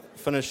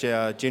finish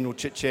our general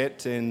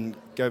chit-chat and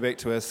go back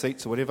to our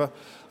seats or whatever.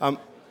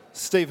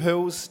 Steve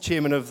Hills,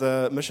 Chairman of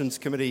the Missions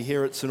Committee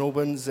here at St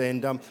Albans,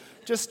 and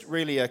just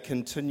really a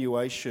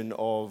continuation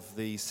of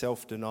the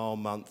Self-Denial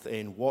Month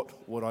and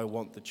what would I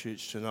want the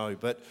church to know.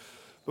 But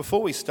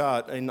before we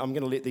start, and I'm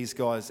going to let these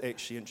guys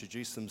actually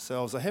introduce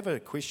themselves, I have a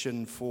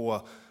question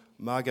for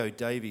Margot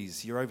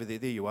Davies. You're over there.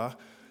 There you are.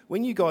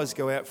 When you guys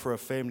go out for a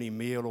family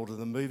meal or to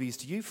the movies,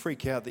 do you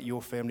freak out that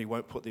your family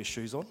won't put their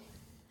shoes on?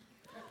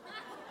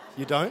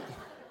 You don't?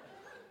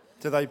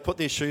 Do they put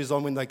their shoes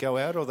on when they go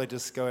out, or they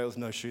just go out with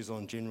no shoes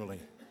on generally?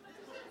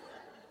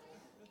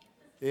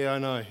 Yeah, I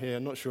know. Yeah,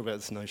 I'm not sure about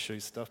this no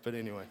shoes stuff, but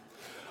anyway.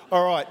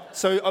 All right.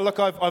 So, look,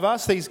 I've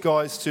asked these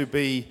guys to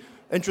be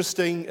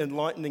interesting,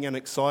 enlightening, and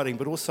exciting,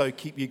 but also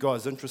keep you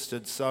guys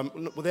interested. So,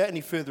 without any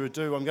further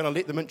ado, I'm going to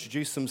let them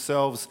introduce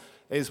themselves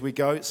as we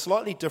go. It's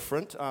slightly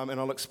different, and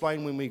I'll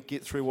explain when we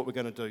get through what we're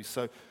going to do.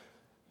 So,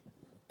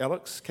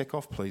 Alex, kick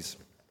off, please.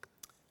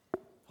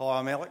 Hi,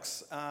 I'm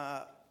Alex.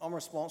 I'm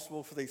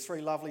responsible for these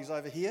three lovelies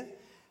over here,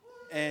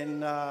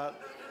 and I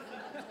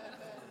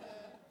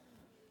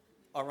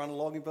run a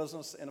logging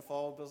business and a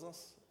firewood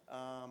business.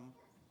 All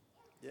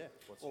about it.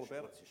 What's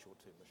your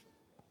short-term mission?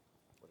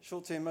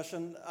 Short-term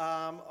mission.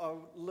 I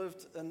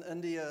lived in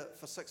India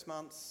for 6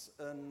 months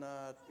in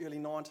early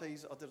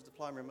 90s. I did a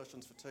diploma in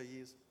missions for 2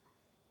 years.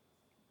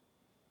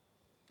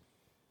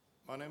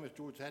 My name is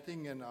George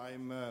Hatting, and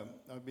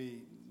I've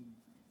been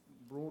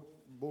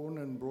born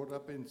and brought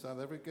up in South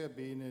Africa,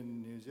 been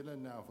in New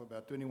Zealand now for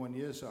about 21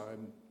 years, so I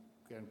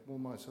can call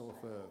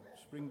myself a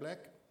spring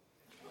black.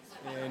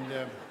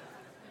 And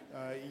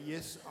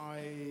yes,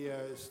 I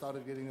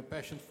started getting a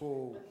passion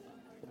for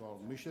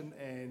mission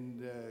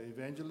and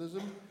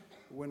evangelism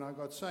when I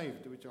got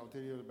saved, which I'll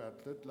tell you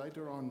about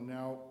later on.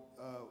 Now,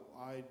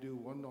 I do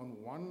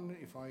one-on-one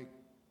if I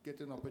get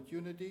an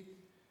opportunity.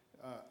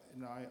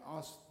 And I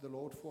ask the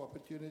Lord for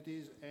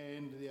opportunities,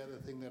 and the other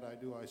thing that I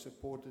do, I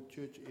support a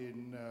church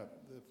in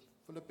the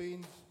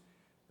Philippines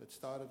that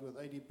started with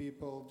 80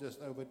 people,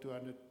 just over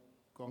 200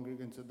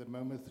 congregants at the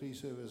moment, 3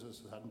 services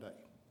a Sunday.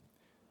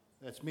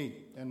 That's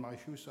me, and my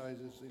shoe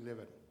size is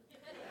 11.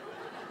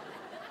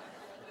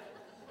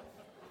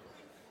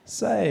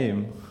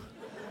 Same.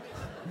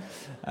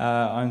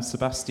 I'm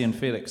Sebastian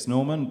Felix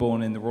Norman,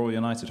 born in the Royal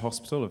United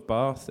Hospital of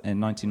Bath in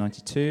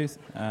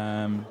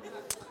 1992.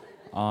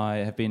 I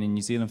have been in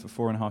New Zealand for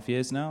 4.5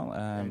 years now.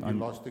 And you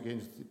lost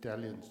against the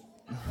Italians.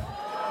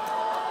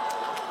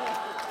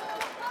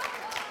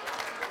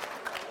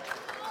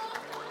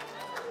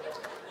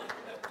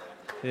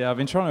 Yeah, I've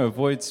been trying to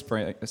avoid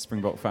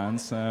Springbok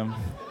fans, so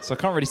I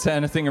can't really say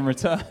anything in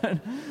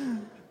return.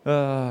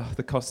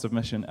 The cost of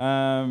mission.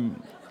 My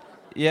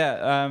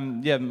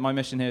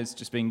mission here is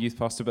just being youth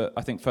pastor, but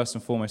I think first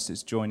and foremost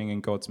it's joining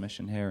in God's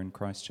mission here in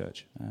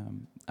Christchurch,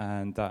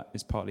 and that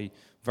is partly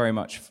very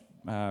much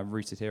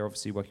rooted here,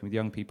 obviously working with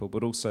young people,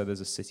 but also there's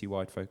a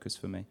city-wide focus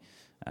for me,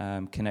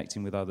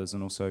 connecting with others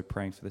and also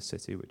praying for the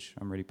city, which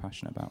I'm really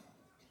passionate about.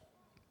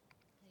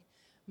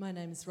 My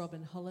name is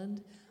Robin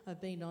Holland.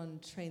 I've been on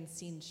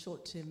Transcend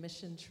short-term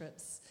mission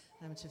trips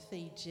to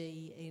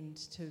Fiji and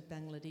to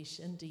Bangladesh,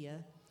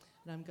 India,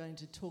 and I'm going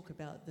to talk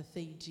about the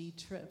Fiji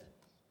trip.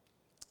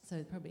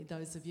 So probably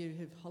those of you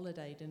who've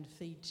holidayed in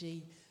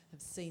Fiji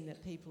have seen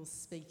that people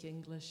speak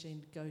English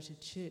and go to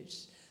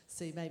church.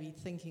 So you may be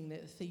thinking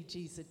that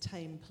Fiji's a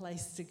tame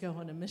place to go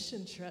on a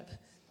mission trip.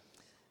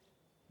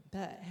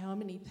 But how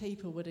many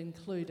people would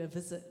include a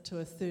visit to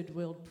a third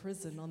world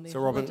prison on their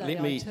holiday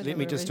itinerary? So Robin, let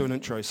me just do an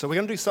intro. So we're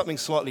going to do something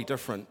slightly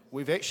different.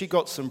 We've actually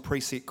got some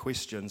preset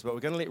questions, but we're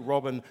going to let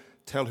Robin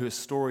tell her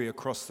story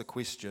across the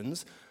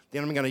questions.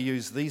 Then I'm going to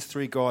use these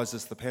three guys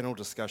as the panel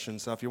discussion.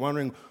 So if you're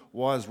wondering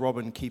why is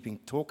Robin keeping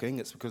talking,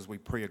 it's because we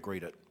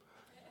pre-agreed it.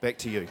 Back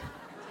to you.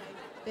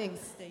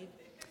 Thanks, Steve.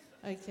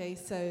 Okay,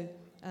 so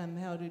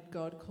how did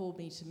God call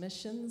me to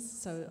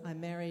missions? So I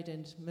married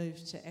and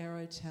moved to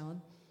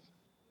Arrowtown.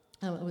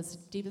 It was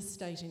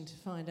devastating to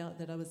find out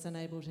that I was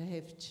unable to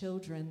have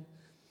children.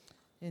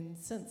 And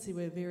since there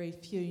were very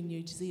few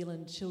New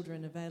Zealand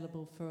children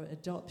available for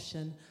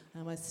adoption,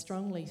 I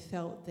strongly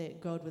felt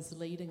that God was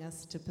leading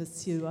us to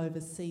pursue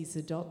overseas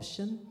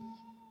adoption.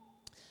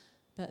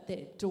 But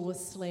that door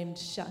slammed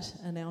shut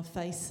in our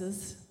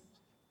faces,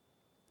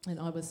 and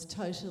I was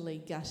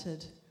totally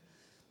gutted.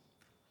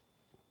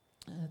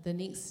 The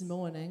next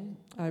morning,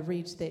 I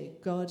read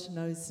that God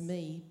knows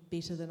me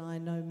better than I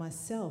know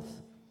myself.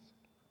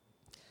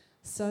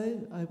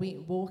 So I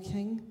went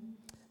walking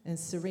and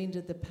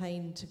surrendered the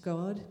pain to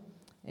God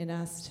and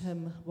asked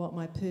him what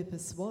my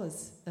purpose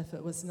was, if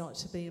it was not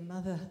to be a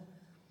mother.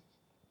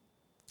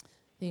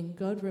 Then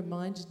God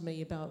reminded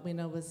me about when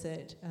I was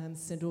at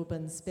St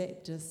Albans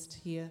Baptist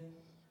here.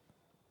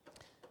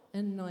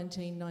 In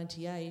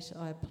 1998,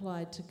 I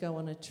applied to go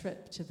on a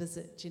trip to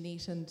visit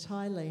Jeanette in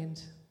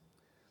Thailand.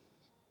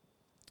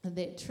 And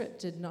that trip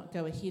did not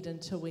go ahead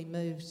until we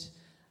moved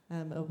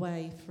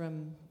away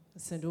from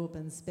St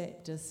Albans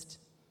Baptist.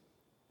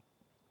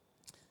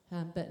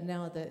 But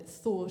now the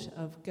thought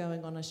of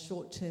going on a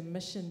short-term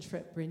mission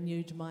trip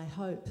renewed my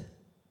hope.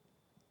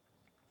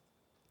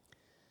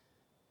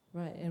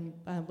 Right,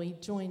 and we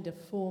joined a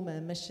former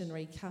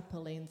missionary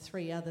couple and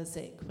 3 others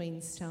at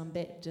Queenstown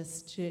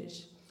Baptist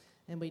Church,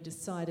 and we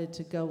decided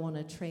to go on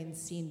a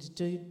Transcend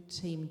Do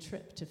team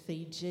trip to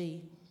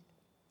Fiji.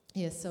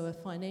 Yeah, so a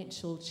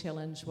financial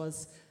challenge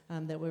was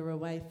that we were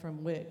away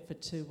from work for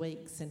 2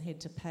 weeks and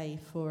had to pay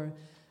for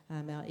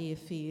our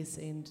airfares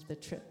and the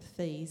trip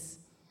fees.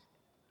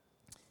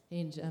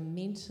 And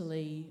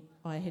mentally,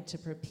 I had to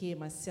prepare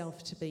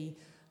myself to be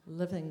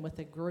living with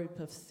a group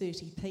of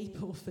 30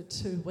 people for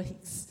 2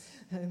 weeks,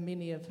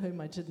 many of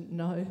whom I didn't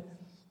know.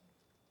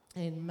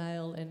 And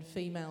male and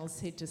females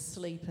had to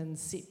sleep in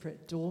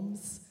separate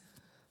dorms.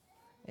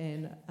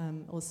 And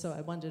also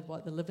I wondered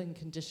what the living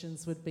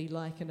conditions would be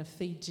like in a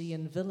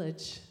Fijian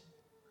village.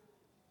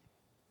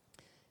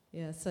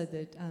 Yeah, so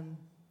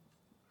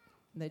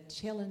the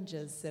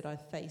challenges that I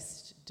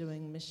faced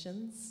doing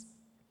missions.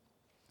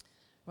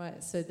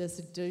 Right, so this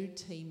Do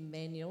Team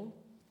manual,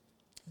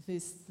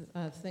 first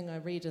thing I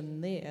read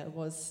in there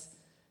was,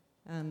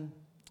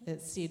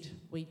 it said,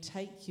 we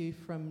take you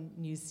from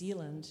New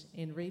Zealand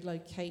and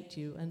relocate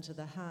you into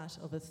the heart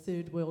of a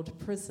third world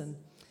prison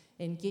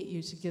and get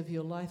you to give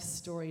your life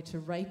story to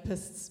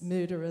rapists,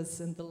 murderers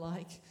and the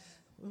like.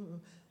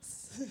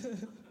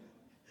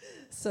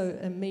 So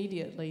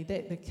immediately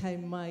that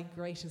became my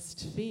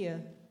greatest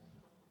fear.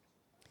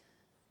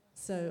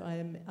 So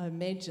I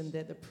imagined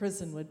that the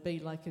prison would be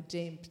like a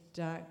damp,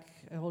 dark,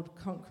 old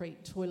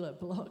concrete toilet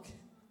block.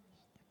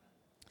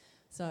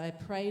 So I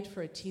prayed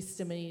for a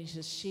testimony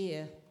to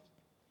share.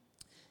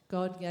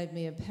 God gave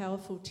me a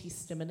powerful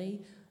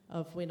testimony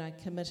of when I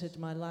committed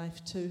my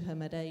life to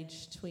Him at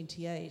age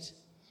 28.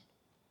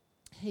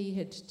 He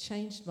had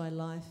changed my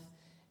life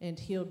and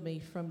healed me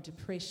from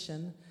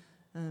depression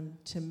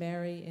to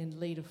marry and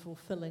lead a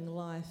fulfilling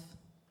life.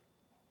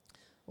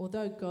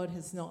 Although God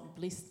has not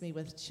blessed me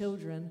with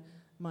children,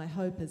 my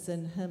hope is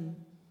in Him.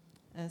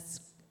 A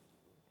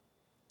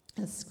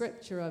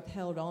scripture I've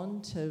held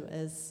on to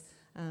is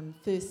 1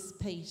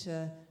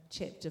 Peter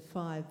chapter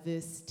 5,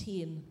 verse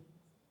 10.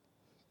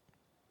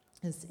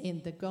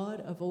 And the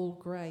God of all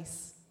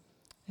grace,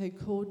 who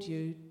called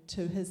you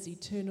to His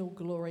eternal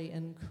glory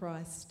in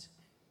Christ,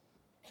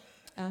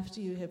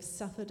 after you have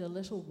suffered a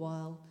little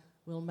while,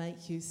 will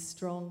make you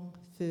strong,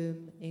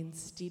 firm, and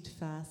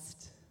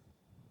steadfast.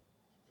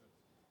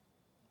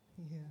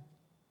 Yeah.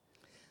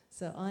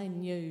 So I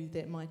knew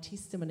that my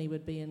testimony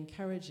would be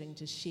encouraging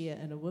to share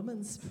in a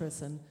women's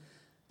prison,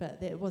 but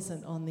that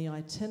wasn't on the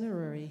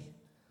itinerary.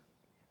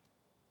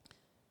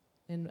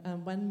 And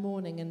one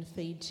morning in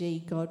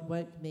Fiji, God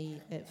woke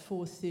me at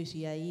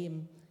 4:30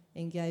 a.m.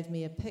 and gave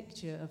me a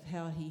picture of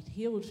how He'd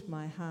healed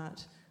my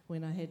heart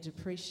when I had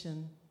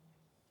depression.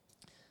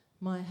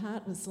 My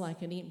heart was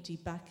like an empty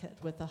bucket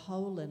with a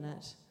hole in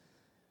it.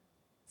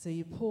 So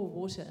you pour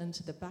water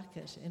into the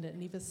bucket and it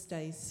never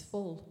stays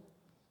full.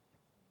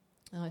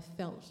 I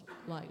felt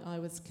like I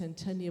was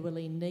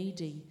continually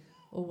needy,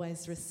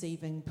 always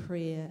receiving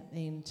prayer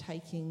and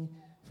taking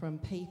from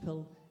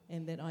people,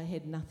 and that I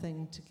had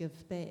nothing to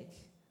give back.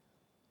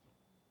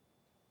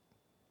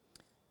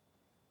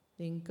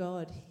 Then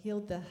God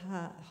healed the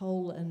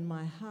hole in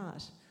my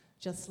heart,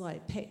 just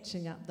like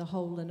patching up the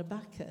hole in a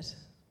bucket.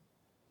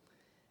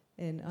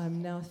 And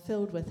I'm now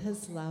filled with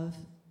His love,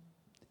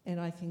 and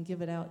I can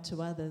give it out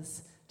to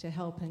others to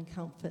help and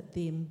comfort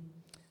them,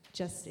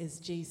 just as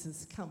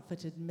Jesus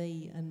comforted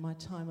me in my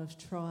time of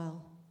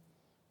trial.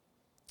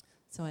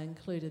 So I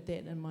included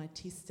that in my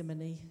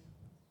testimony.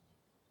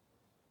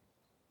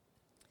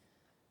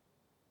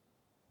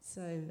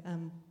 So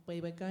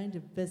we were going to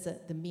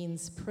visit the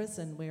men's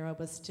prison where I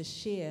was to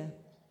share.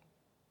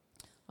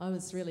 I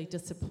was really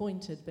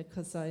disappointed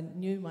because I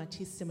knew my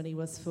testimony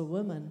was for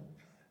women.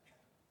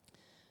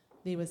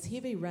 There was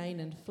heavy rain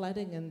and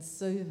flooding in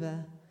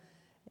Suva,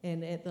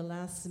 and at the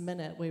last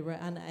minute we were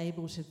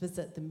unable to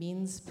visit the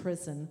men's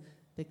prison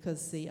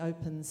because the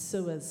open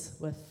sewers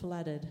were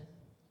flooded.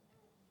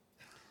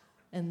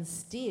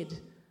 Instead,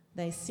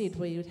 they said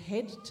we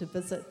had to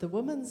visit the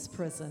women's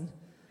prison,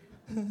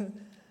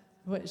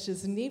 which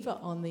is never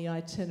on the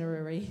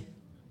itinerary.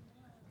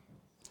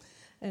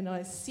 And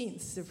I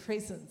sensed the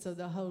presence of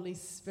the Holy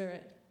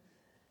Spirit,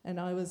 and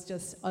I was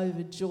just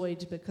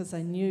overjoyed because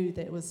I knew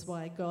that was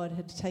why God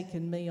had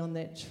taken me on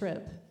that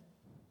trip.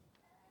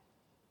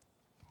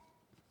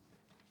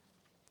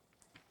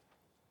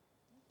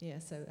 Yeah,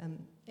 so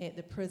at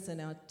the prison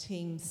our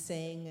team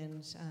sang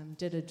and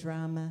did a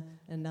drama,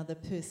 another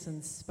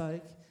person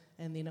spoke,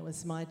 and then it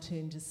was my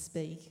turn to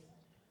speak.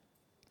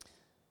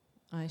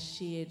 I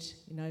shared,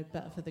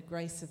 but for the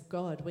grace of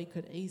God, we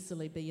could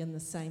easily be in the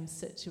same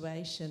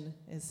situation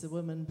as the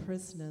women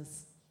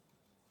prisoners.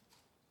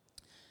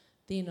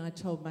 Then I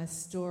told my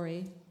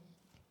story.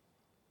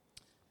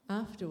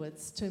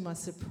 Afterwards, to my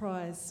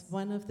surprise,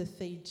 one of the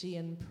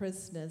Fijian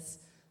prisoners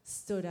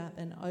stood up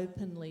and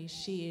openly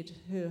shared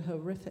her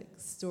horrific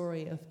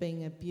story of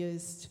being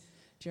abused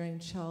during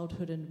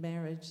childhood and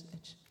marriage.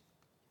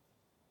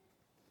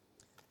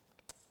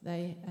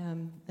 They,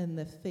 in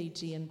the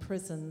Fijian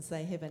prisons,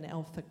 they have an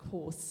alpha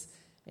course,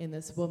 and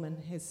this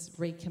woman has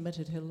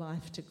recommitted her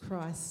life to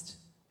Christ.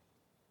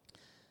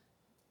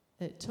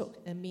 It took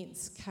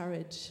immense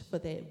courage for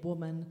that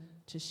woman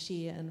to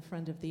share in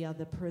front of the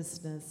other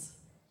prisoners.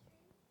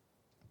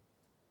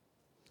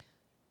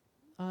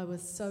 I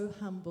was so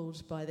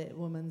humbled by that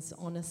woman's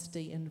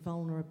honesty and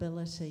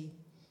vulnerability.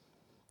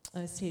 I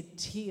had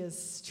tears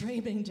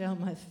streaming down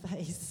my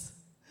face.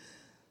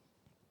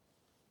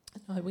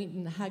 I went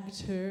and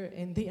hugged her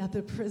and the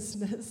other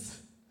prisoners.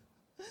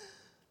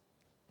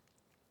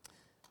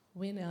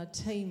 When our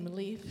team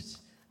left,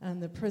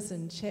 the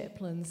prison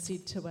chaplain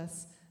said to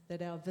us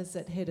that our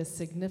visit had a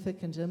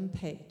significant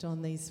impact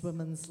on these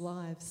women's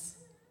lives.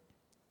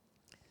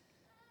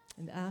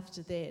 And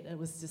after that, it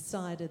was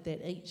decided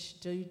that each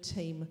DO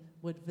team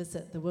would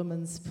visit the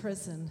women's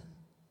prison.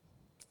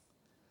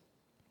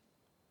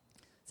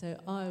 So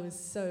I was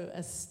so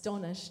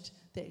astonished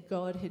that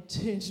God had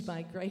turned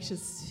my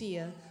greatest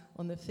fear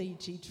on the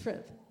Fiji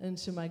trip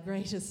into my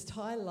greatest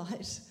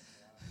highlight.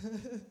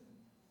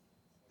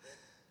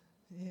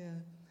 Yeah,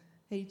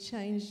 He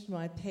changed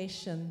my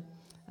passion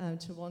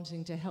to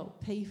wanting to help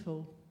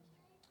people.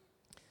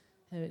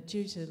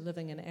 Due to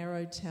living in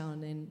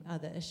Arrowtown and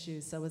other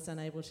issues, I was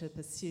unable to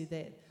pursue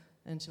that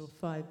until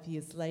 5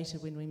 years later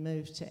when we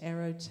moved to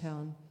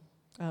Arrowtown.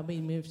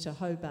 We moved to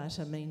Hobart,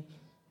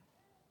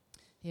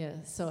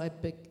 so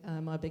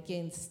I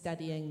began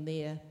studying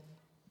there,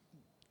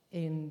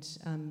 and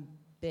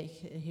back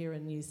here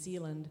in New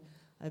Zealand,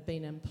 I've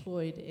been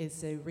employed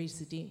as a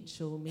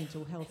residential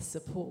mental health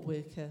support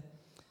worker,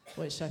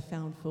 which I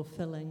found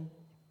fulfilling.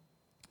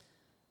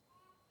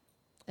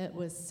 It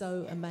was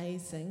so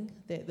amazing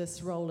that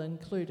this role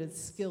included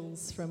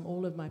skills from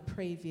all of my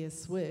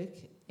previous work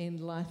and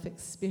life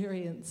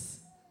experience.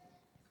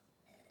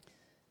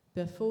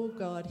 Before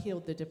God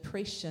healed the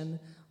depression,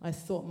 I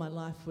thought my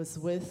life was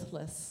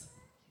worthless.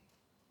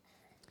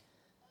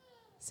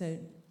 So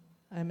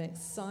I'm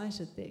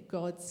excited that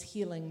God's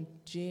healing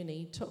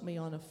journey took me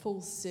on a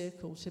full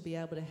circle to be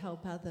able to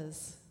help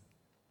others.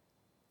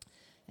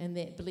 And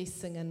that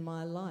blessing in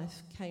my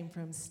life came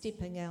from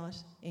stepping out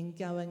and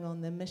going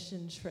on the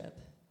mission trip.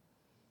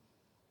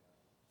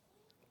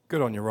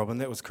 Good on you, Robin.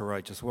 That was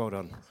courageous. Well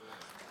done.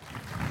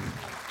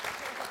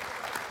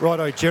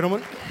 Righto,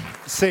 gentlemen.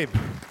 Seb,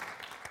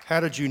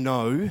 how did you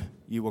know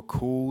you were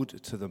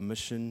called to the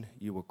mission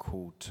you were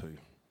called to?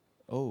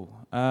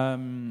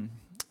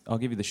 I'll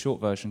give you the short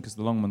version because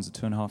the long one's a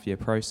 2.5 year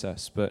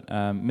process. But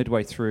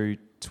midway through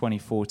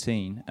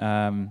 2014,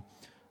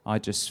 I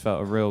just felt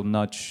a real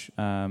nudge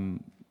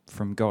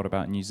from God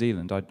about New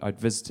Zealand. I'd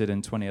visited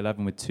in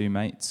 2011 with 2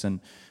 mates, and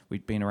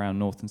we'd been around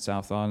North and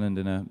South Island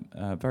in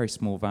a very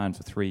small van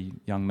for 3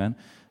 young men,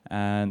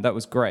 and that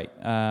was great.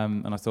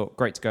 And I thought,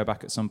 great to go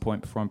back at some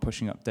point before I'm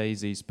pushing up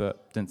daisies,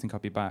 but didn't think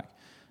I'd be back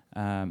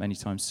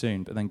anytime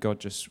soon. But then God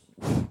just,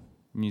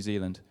 New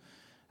Zealand.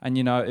 And,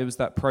 it was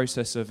that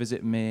process of, is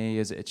it me?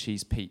 Is it a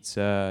cheese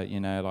pizza?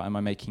 Am I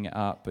making it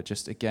up? But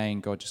just, again,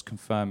 God just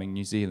confirming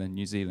New Zealand,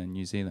 New Zealand,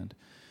 New Zealand.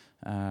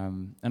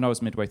 And I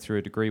was midway through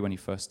a degree when he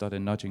first started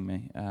nudging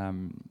me,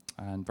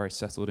 and very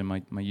settled in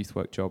my youth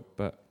work job.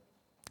 But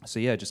so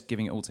just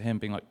giving it all to him,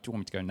 being like, do you want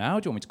me to go now?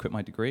 Do you want me to quit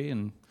my degree?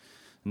 And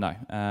no,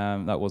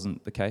 that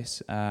wasn't the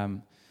case.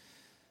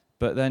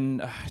 But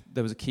then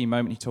there was a key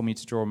moment. He told me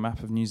to draw a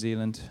map of New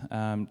Zealand,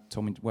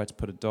 told me where to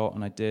put a dot,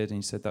 and I did. And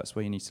he said, that's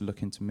where you need to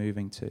look into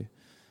moving to.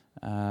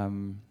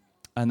 And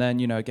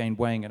then, again,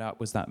 weighing it up,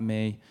 was that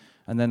me?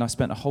 And then I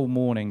spent a whole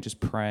morning just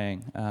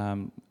praying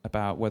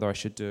about whether I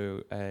should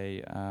do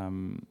a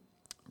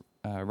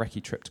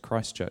recce trip to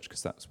Christchurch,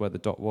 because that's where the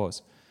dot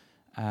was.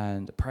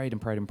 And prayed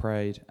and prayed and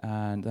prayed.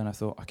 And then I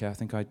thought, okay, I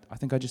think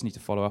I just need to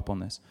follow up on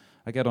this.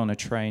 I get on a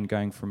train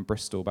going from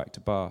Bristol back to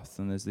Bath,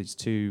 and there's these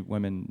 2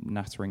 women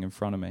nattering in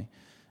front of me.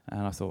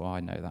 And I thought, I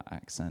know that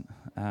accent.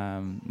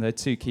 They're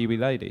 2 Kiwi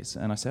ladies.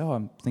 And I say,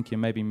 I'm thinking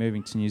maybe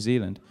moving to New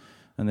Zealand.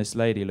 And this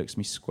lady looks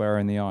me square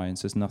in the eye and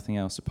says nothing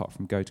else apart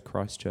from go to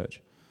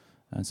Christchurch.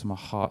 And so my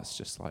heart's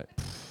just like,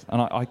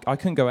 and I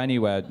couldn't go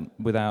anywhere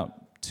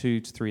without 2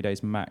 to 3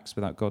 days max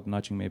without God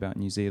nudging me about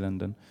New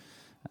Zealand.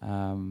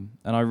 And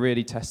I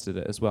really tested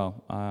it as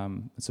well.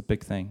 It's a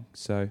big thing.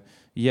 So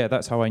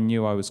that's how I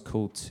knew I was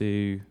called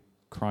to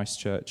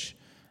Christchurch.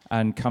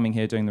 And coming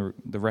here, doing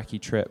the recce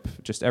trip,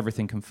 just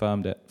everything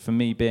confirmed it. For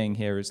me, being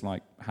here is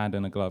like hand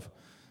in a glove.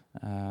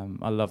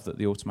 I love that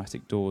the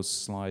automatic doors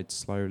slide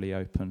slowly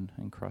open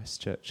in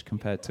Christchurch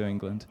compared to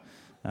England.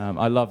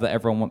 I love that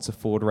everyone wants a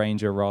Ford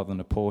Ranger rather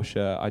than a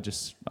Porsche.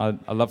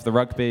 I love the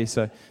rugby,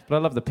 but I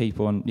love the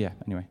people, and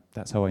anyway,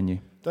 that's how I knew.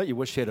 Don't you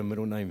wish you had a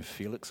middle name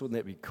Felix? Wouldn't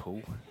that be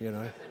cool,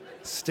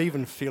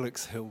 Stephen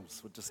Felix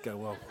Hills would just go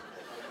well.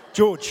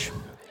 George,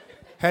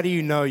 how do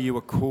you know you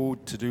were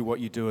called to do what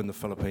you do in the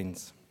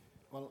Philippines?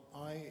 Well,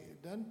 I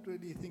don't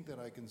really think that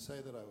I can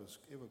say that I was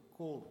ever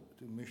called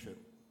to mission,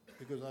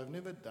 because I've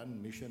never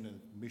done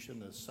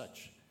mission as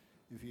such.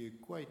 If you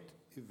equate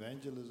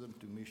evangelism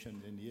to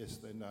mission, then yes,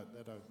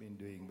 that I've been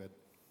doing. But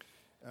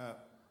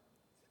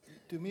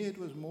to me, it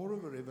was more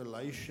of a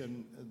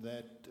revelation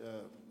that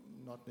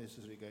not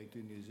necessarily going to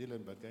New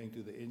Zealand, but going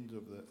to the ends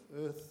of the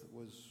earth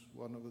was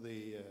one of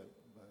the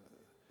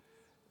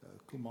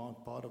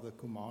part of the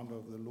command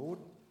of the Lord.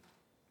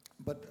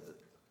 But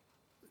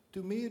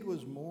to me, it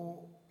was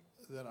more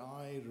that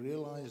I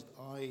realized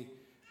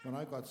when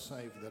I got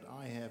saved, that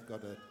I have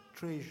got a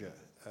treasure,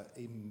 an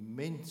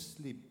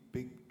immensely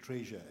big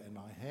treasure. And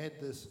I had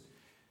this,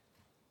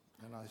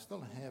 and I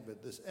still have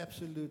it, this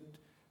absolute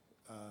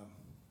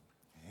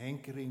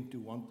hankering to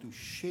want to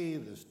share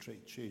this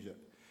treasure.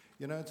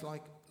 You know, it's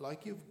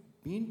like you've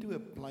been to a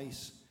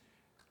place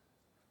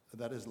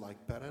that is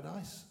like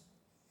paradise,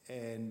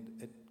 and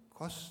it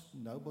costs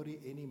nobody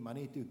any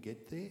money to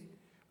get there.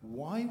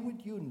 Why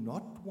would you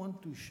not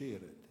want to share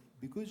it?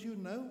 Because you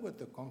know what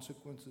the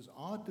consequences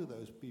are to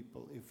those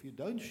people if you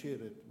don't share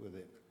it with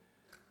them.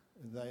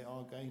 They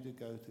are going to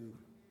go to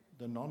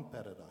the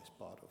non-paradise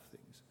part of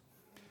things.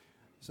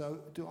 So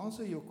to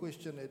answer your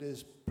question, it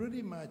is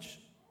pretty much,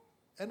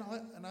 and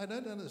I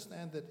don't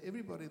understand that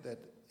everybody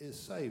that is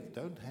saved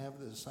don't have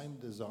the same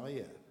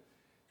desire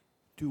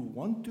to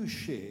want to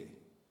share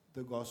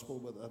the gospel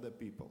with other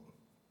people.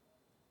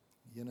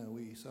 You know,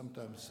 we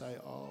sometimes say,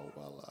 oh,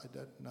 well, I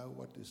don't know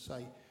what to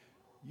say.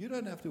 You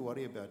don't have to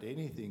worry about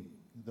anything.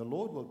 The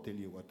Lord will tell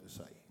you what to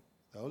say.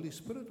 The Holy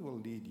Spirit will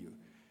lead you.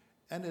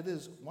 And it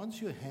is, once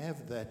you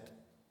have that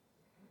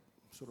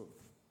sort of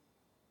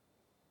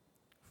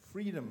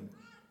freedom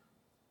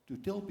to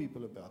tell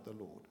people about the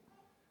Lord,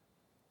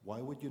 why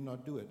would you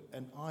not do it?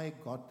 And I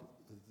got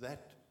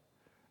that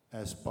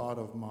as part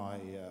of my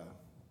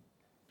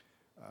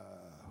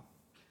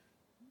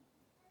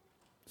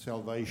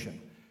salvation.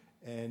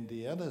 And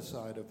the other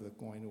side of the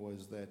coin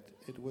was that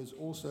it was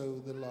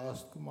also the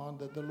last command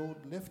that the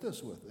Lord left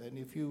us with. And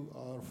if you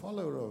are a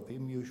follower of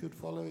Him, you should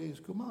follow His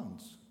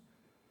commands.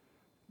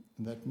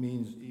 And that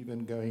means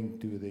even going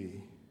to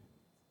the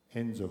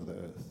ends of the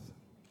earth.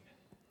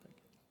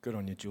 Good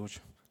on you, George.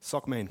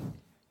 Sockman.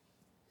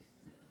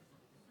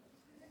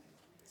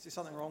 Is there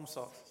something wrong with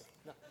socks?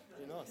 No,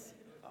 very nice.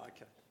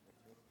 Okay.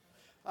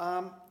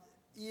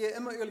 Yeah,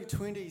 in my early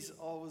 20s,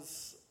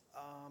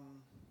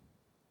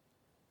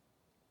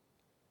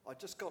 I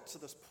just got to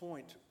this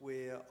point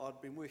where I'd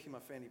been working my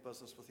family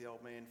business with the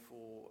old man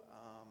for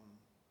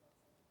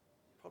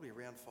probably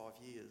around 5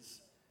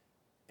 years.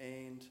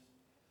 And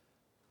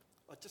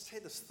I just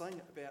had this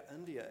thing about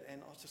India,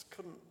 and I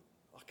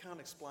can't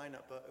explain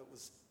it, but it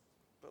was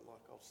a bit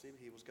like old Seb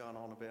here was going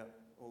on about,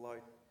 although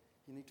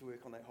you need to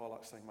work on that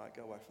Hilux thing, mate,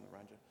 go away from the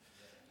Ranger.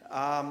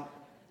 I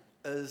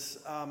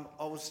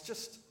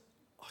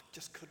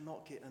just could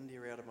not get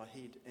India out of my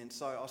head. And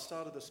so I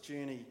started this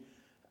journey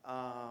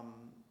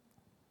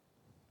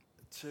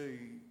to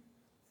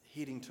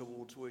heading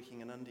towards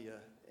working in India,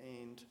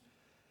 and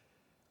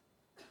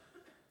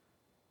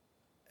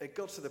it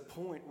got to the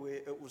point where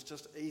it was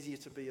just easier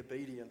to be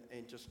obedient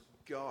and just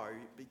go,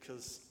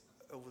 because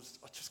I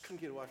just couldn't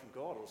get away from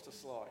God. It was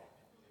just like,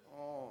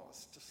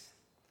 it's just,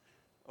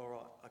 all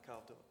right, I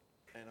can't do it.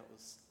 And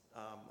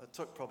it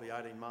took probably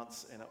 18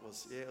 months, and it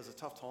was a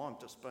tough time,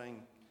 just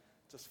feeling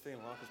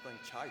like I was being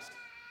chased.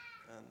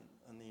 And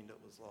in the end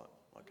it was like,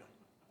 okay.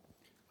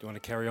 Do you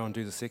want to carry on and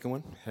do the second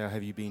one? How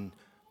have you been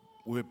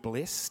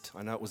blessed?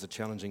 I know it was a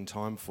challenging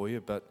time for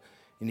you, but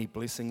any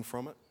blessing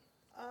from it?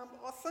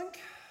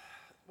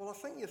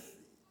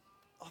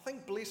 I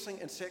think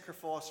blessing and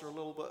sacrifice are a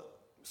little bit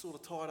sort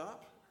of tied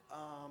up.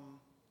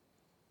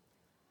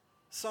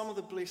 Some of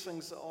the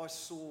blessings that I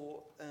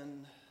saw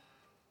in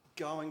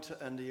going to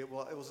India,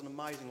 well, it was an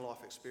amazing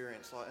life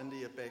experience. Like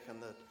India back in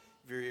the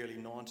very early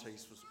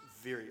 90s was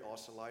very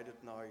isolated,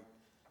 no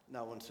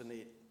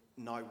internet,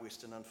 no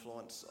Western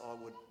influence.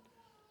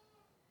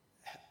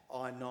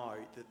 I know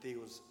that there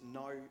was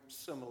no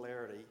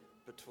similarity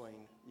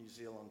between New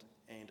Zealand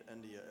and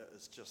India. It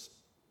is just,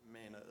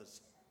 man, it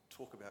is,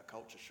 talk about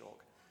culture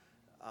shock.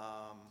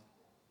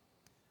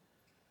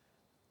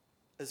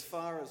 As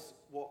far as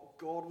what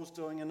God was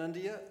doing in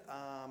India,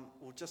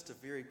 well, just a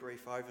very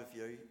brief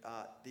overview.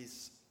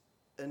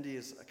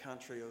 India's a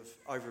country of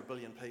over 1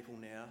 billion people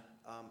now,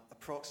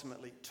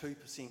 approximately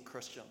 2%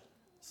 Christian,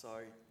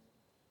 so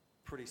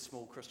pretty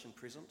small Christian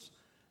presence.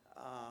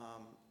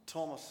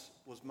 Thomas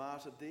was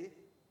martyred there,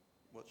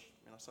 which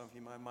some of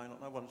you may not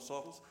know, one of the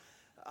disciples.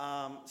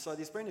 So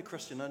there's been a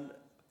Christian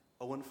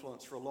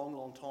influence for a long,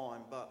 long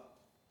time, but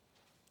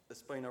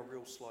it's been a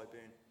real slow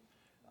burn.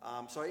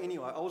 So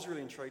anyway, I was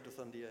really intrigued with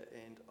India,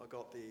 and I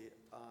got there,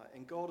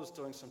 and God is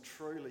doing some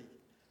truly,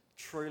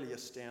 truly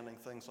astounding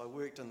things. I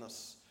worked in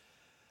this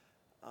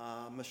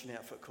mission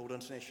outfit called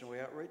International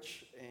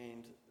Outreach,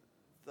 and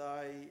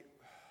they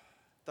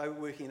were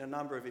working in a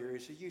number of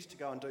areas. We used to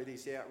go and do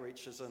these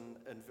outreaches in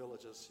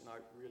villages,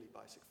 really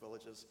basic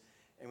villages,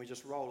 and we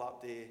just roll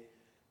up there,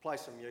 play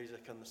some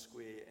music in the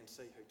square and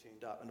see who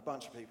turned up. And a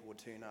bunch of people would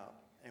turn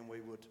up, and we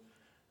would,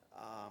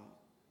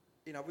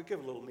 we'd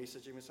give a little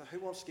message, and we'd say, who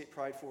wants to get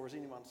prayed for? Is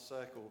anyone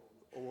sick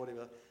or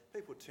whatever?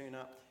 People would turn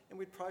up, and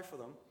we'd pray for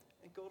them,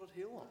 and God would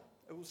heal them.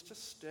 It was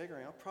just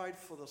staggering. I prayed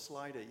for this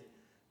lady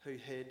who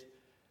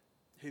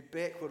her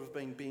back would have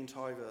been bent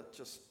over,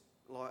 just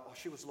like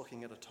she was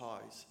looking at her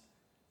toes.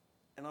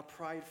 And I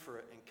prayed for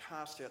it and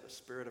cast out the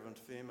spirit of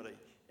infirmity,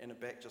 and her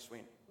back just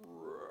went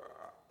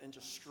and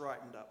just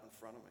straightened up in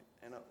front of me.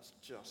 And it was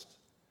just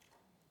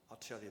I'll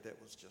tell you,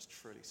 that was just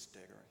truly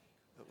staggering.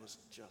 It was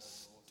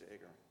just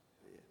staggering,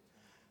 yeah.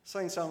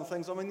 Saying some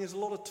things, I mean, there's a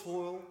lot of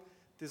toil,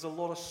 there's a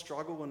lot of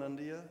struggle in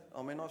India.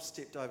 I mean, I've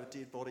stepped over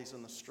dead bodies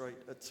in the street.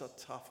 It's a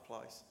tough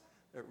place,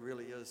 it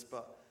really is.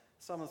 But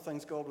some of the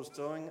things God was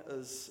doing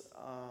is,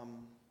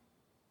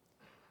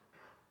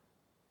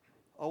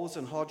 I was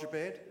in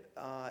Hyderabad.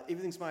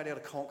 Everything's made out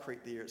of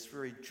concrete there. It's a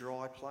very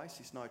dry place.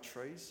 There's no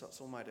trees, so it's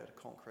all made out of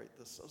concrete.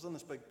 I was in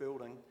this big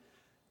building,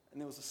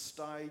 and there was a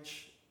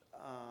stage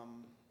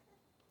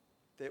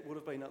that would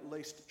have been at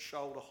least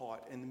shoulder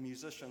height, and the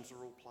musicians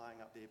were all playing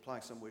up there,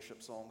 playing some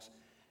worship songs.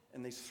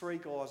 And these three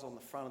guys on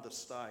the front of the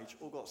stage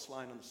all got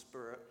slain in the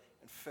spirit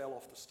and fell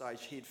off the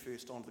stage head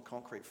first onto the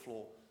concrete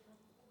floor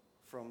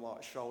from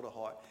like shoulder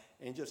height.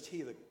 And just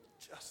hear the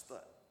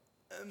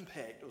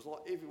impact. It was like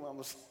everyone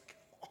was like,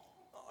 oh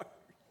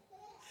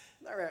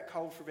no. They were out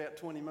cold for about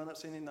 20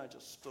 minutes, and then they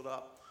just stood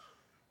up,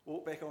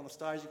 walked back on the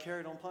stage and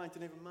carried on playing.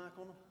 Didn't have a mark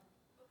on them.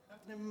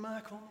 Didn't have a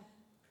mark on them.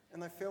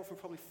 And they fell from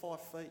probably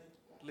 5 feet,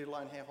 let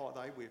alone how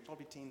high they were.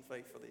 Probably 10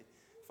 feet for their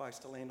face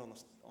to land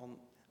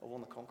on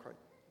the concrete.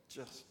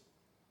 Just,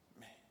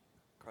 man,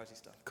 crazy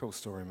stuff. Cool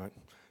story, mate.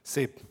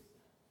 Seb,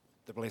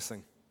 the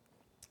blessing.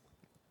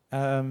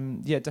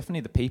 Yeah,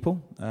 definitely the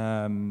people.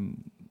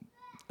 And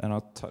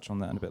I'll touch on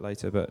that in a bit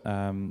later, but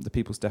the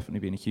people's definitely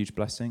been a huge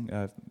blessing,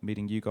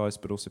 meeting you guys,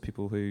 but also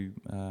people who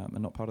are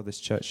not part of this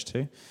church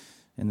too,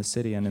 in the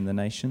city and in the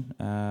nation.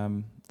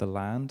 The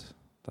land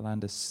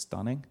is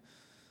stunning.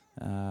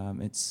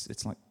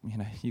 It's like,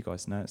 you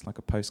guys know, it's like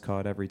a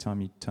postcard every time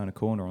you turn a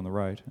corner on the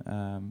road.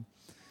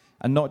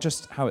 And not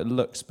just how it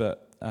looks,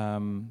 but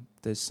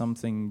there's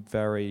something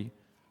very,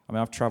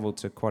 I've traveled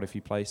to quite a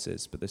few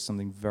places, but there's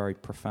something very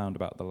profound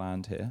about the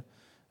land here.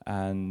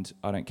 And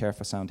I don't care if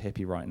I sound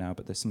hippie right now,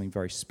 but there's something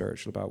very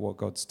spiritual about what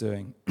God's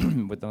doing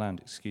with the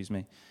land,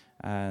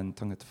 and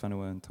tangata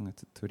whanua and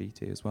tangata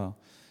turiti as well.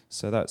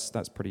 So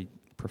that's pretty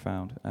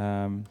profound.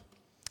 And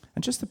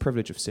just the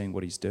privilege of seeing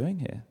what he's doing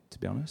here, to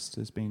be honest,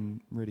 has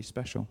been really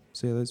special.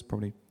 So yeah, those are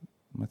probably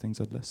my things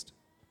I'd list.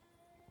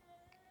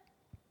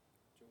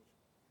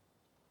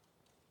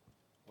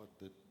 What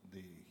the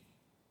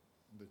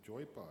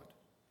joy part?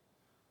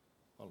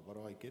 Well, what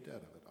do I get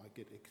out of it? I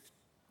get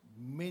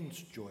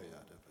immense joy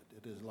out of it.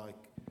 It is like,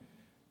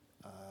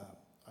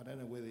 I don't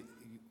know whether,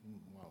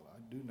 I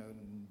do know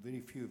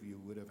very few of you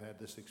would have had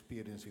this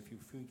experience. If you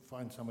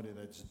find somebody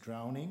that's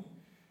drowning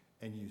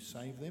and you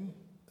save them,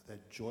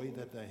 that joy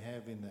that they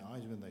have in their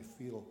eyes when they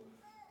feel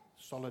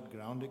solid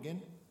ground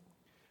again,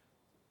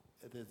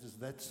 it is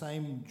that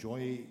same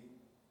joy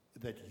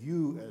that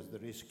you as the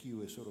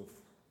rescuer sort of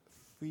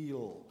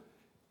feel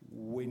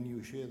when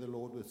you share the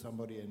Lord with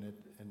somebody and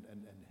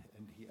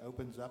he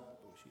opens up,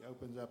 or she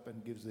opens up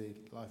and gives their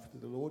life to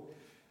the Lord.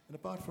 And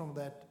apart from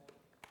that,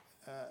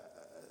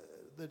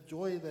 the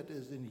joy that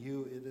is in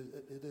you,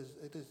 it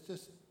is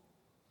just,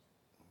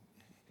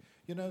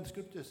 the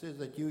scripture says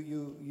that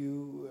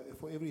you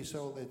for every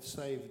soul that's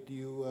saved,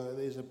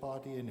 there's a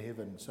party in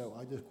heaven. So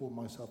I just call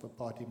myself a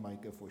party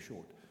maker for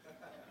short.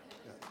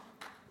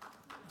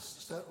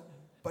 So,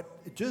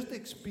 but just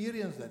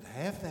experience that,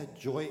 have that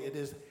joy. It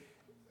is,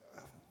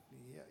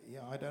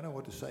 I don't know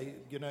what to say.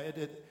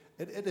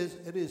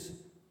 It is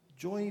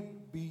joy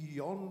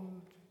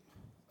beyond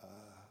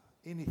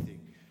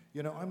anything.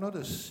 I'm not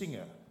a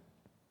singer.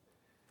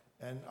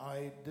 And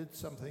I did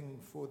something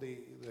for the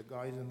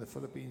guys in the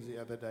Philippines the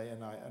other day,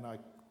 and I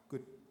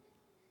could,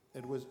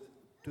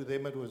 to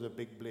them it was a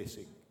big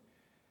blessing.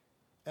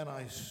 And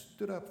I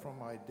stood up from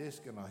my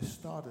desk and I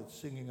started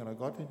singing, and I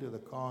got into the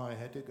car, I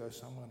had to go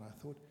somewhere, and I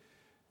thought,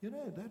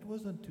 that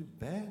wasn't too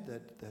bad,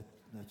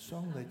 that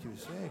song that you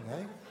sang,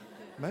 hey?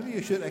 Maybe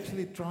you should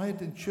actually try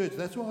it in church.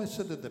 That's why I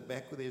sit at the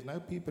back where there's no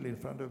people in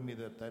front of me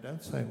that they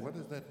don't say, what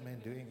is that man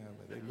doing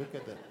over there? Look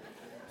at that.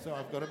 So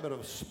I've got a bit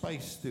of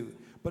space to.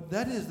 But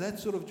that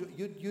sort of joy.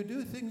 You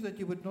do things that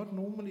you would not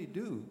normally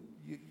do.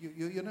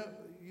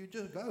 You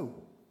just go.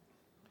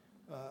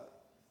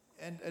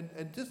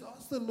 And just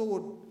ask the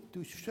Lord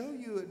to show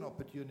you an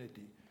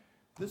opportunity.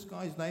 This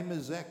guy's name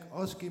is Zach.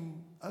 Ask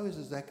him, is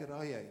it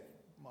Zachariah?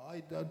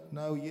 I don't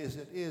know. Yes,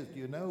 it is. Do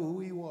you know who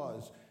he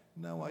was?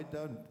 No, I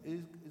don't.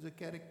 Is a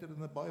character in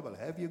the Bible.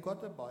 Have you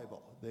got a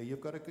Bible? There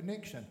you've got a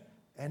connection.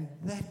 And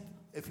that,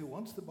 if he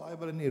wants the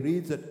Bible and he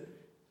reads it,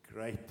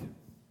 great.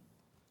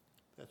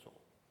 That's all.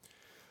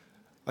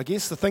 I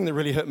guess the thing that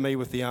really hit me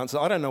with the answer,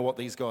 I don't know what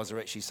these guys are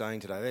actually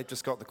saying today. They've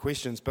just got the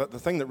questions. But the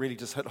thing that really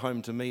just hit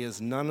home to me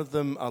is none of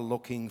them are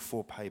looking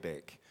for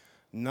payback.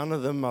 None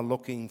of them are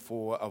looking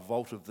for a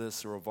vault of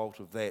this or a vault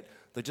of that.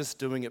 They're just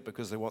doing it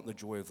because they want the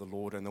joy of the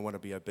Lord and they want to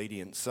be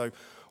obedient. So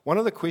one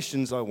of the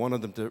questions I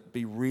wanted them to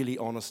be really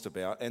honest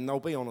about, and they'll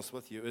be honest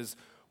with you, is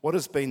what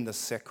has been the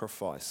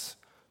sacrifice,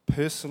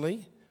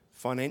 personally,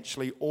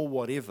 financially, or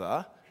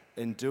whatever,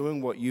 in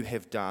doing what you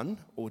have done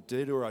or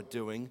did or are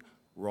doing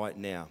right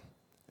now?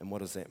 And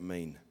what does that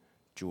mean?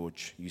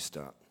 George, you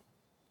start.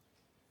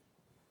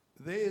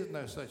 There is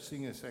no such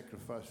thing as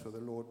sacrifice for the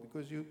Lord,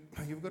 because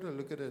you've got to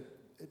look at it.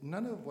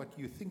 None of what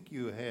you think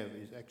you have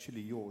is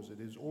actually yours.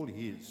 It is all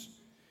His.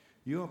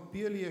 You are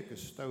purely a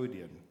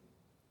custodian.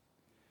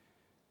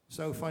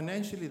 So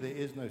financially there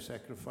is no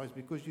sacrifice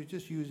because you're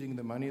just using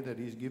the money that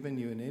he's given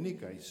you in any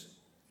case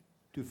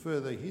to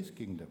further his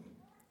kingdom.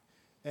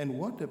 And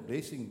what a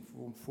blessing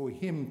for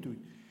him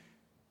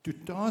to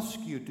task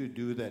you to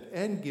do that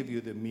and give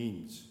you the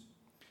means.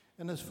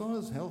 And as far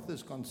as health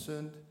is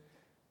concerned,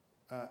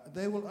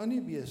 there will only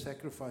be a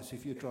sacrifice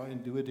if you try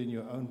and do it in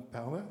your own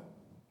power.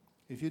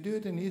 If you do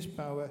it in his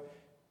power,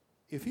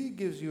 if he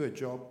gives you a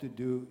job to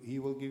do, he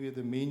will give you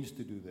the means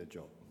to do that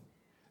job.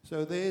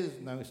 So there is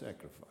no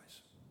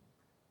sacrifice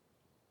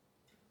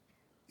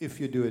if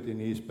you do it in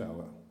his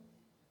power.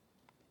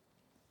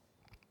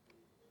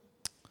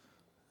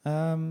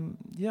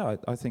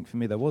 I think for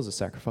me there was a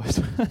sacrifice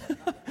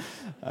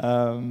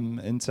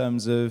in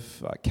terms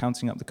of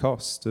counting up the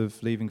cost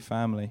of leaving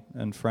family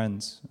and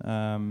friends.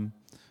 And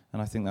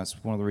I think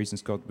that's one of the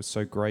reasons God was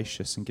so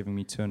gracious in giving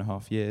me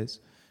 2.5 years,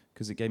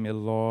 because it gave me a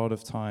lot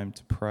of time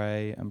to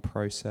pray and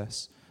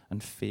process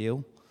and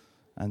feel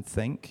and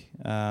think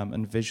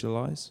and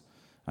visualize.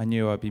 I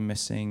knew I'd be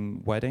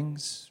missing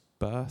weddings,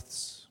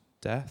 births,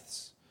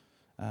 deaths,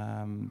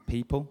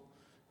 people,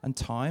 and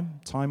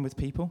time with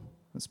people.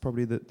 That's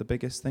probably the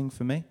biggest thing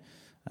for me.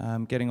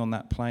 Getting on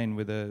that plane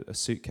with a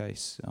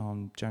suitcase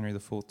on January the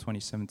 4th,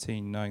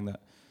 2017, knowing that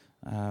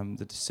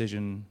the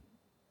decision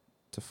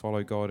to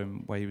follow God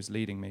and where he was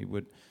leading me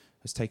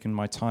has taken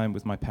my time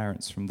with my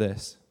parents from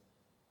this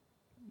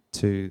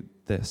to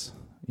this,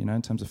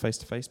 in terms of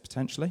face-to-face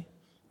potentially.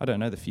 I don't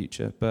know the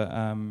future, but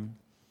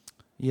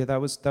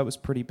that was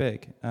pretty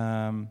big.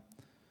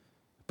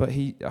 But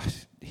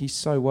he's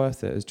so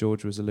worth it, as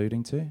George was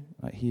alluding to.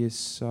 Like, he is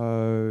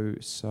so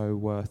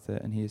worth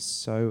it, and he is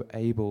so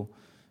able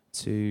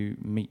to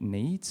meet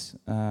needs.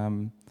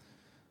 So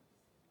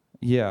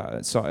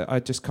I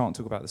just can't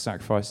talk about the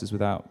sacrifices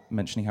without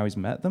mentioning how he's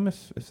met them,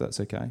 if that's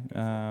okay.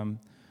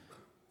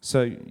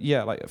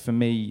 For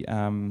me,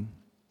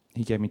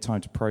 he gave me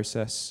time to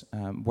process.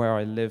 Where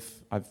I live,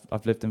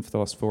 I've lived in for the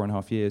last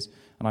 4.5 years,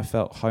 and I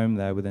felt home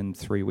there within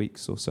 3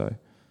 weeks or so.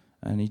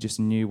 And he just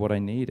knew what I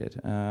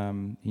needed.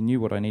 He knew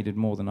what I needed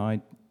more than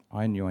I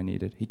knew I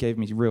needed. He gave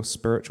me real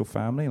spiritual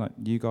family, like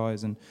you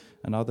guys and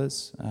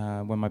others,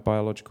 when my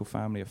biological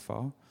family are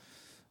far.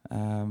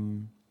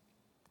 And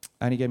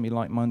he gave me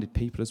like-minded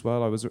people as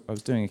well. I was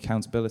doing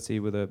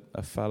accountability with a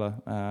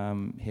fella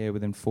here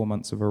within 4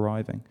 months of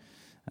arriving.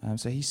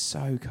 So he's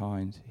so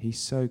kind. He's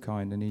so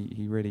kind, and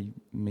he really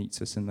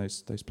meets us in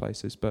those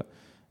places. But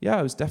yeah,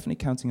 I was definitely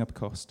counting up a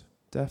cost.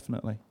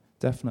 Definitely.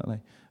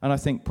 And I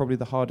think probably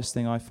the hardest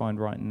thing I find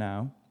right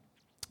now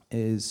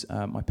is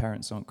my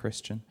parents aren't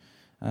Christian.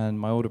 And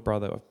my older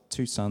brother, I have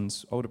 2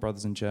 sons, older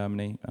brother's in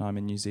Germany, and I'm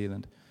in New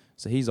Zealand.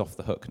 So he's off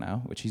the hook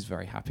now, which he's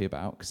very happy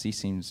about, because he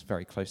seems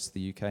very close to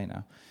the UK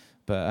now.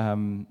 But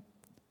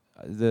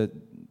the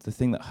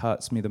thing that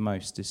hurts me the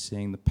most is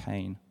seeing the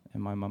pain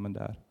in my mum and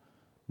dad,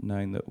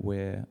 knowing that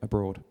we're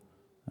abroad.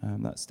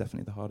 That's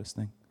definitely the hardest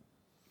thing.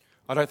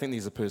 I don't think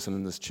there's a person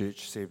in this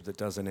church, Seb, that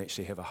doesn't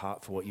actually have a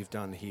heart for what you've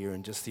done here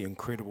and just the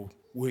incredible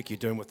work you're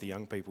doing with the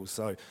young people.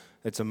 So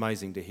it's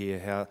amazing to hear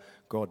how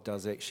God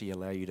does actually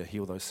allow you to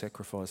heal those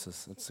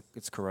sacrifices.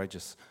 It's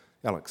courageous.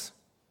 Alex?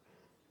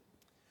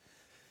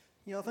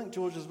 Yeah, I think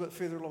George is a bit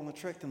further along the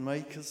track than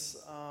me because,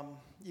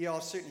 I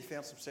certainly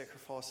found some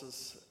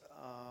sacrifices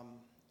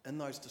in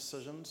those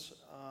decisions.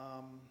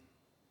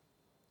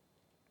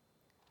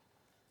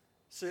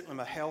 Certainly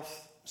my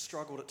health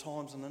struggled at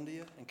times in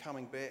India, and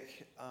coming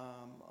back,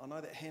 I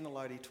know that Hannah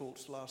lady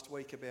talked last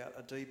week about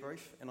a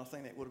debrief, and I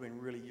think that would have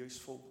been really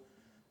useful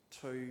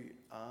to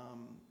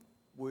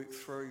work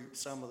through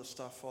some of the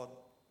stuff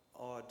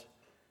I'd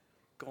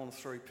gone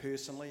through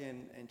personally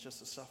and just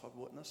the stuff I'd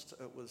witnessed.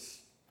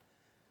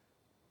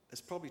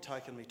 It's probably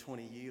taken me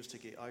 20 years to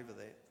get over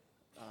that,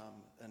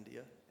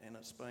 India, and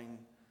it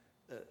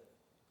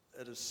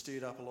has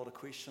stirred up a lot of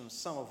questions,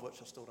 some of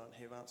which I still don't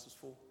have answers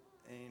for.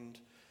 And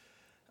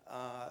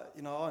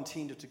I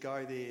intended to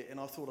go there, and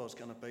I thought I was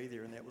going to be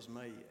there, and that was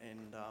me.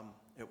 And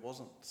it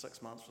wasn't.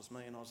 6 months was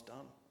me, and I was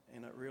done.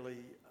 And it really,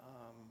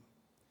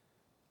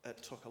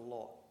 it took a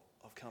lot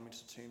of coming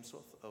to terms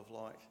with, of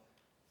like,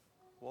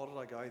 why did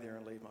I go there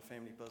and leave my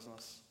family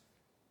business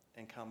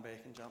and come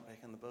back and jump back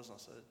in the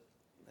business?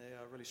 I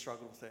really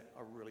struggled with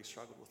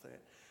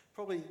that.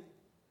 Probably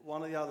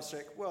one of the other,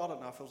 I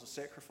don't know if it was a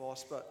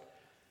sacrifice, but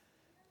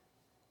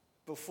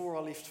before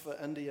I left for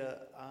India,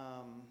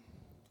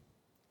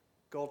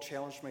 God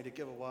challenged me to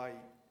give away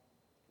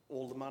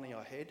all the money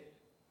I had,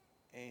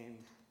 and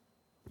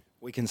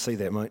we can see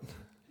that, mate.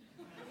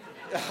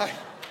 Yeah,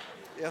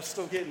 I'm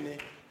still getting there.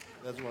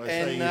 That's why I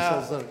say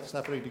you're still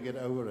suffering to get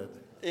over it.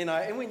 And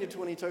when you're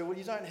 22, well,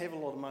 you don't have a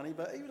lot of money,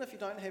 but even if you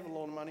don't have a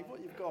lot of money,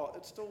 what you've got,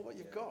 it's still what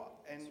you've got.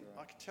 And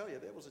I can tell you,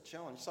 that was a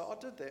challenge. So I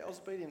did that. I was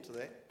obedient to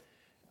that.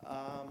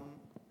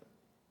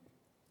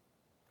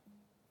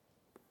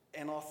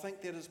 And I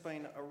think that has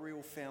been a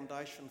real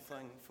foundation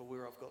thing for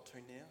where I've got to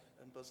now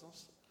in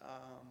business.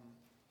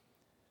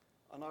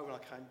 I know when I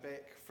came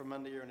back from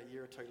India, and a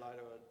year or two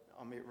later,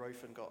 I met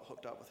Ruth and got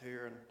hooked up with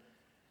her, and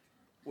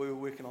we were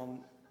working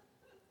on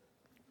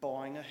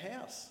buying a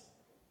house.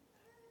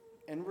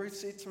 And Ruth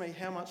said to me,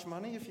 how much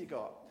money have you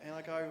got? And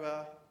I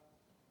go,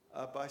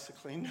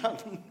 basically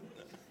none.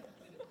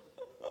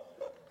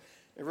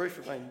 And Ruth,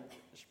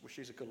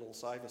 she's a good little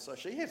saver, so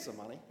she had some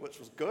money, which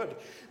was good.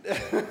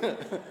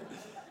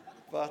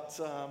 But,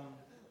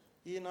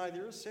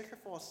 there is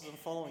sacrifices in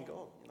following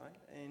God,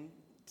 and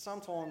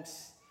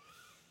sometimes,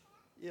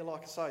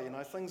 like I say,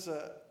 things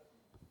are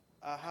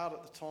hard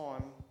at the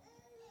time.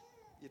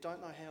 You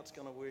don't know how it's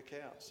going to work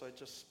out, so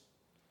just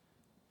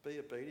be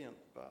obedient,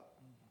 but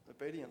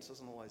obedience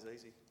isn't always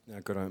easy.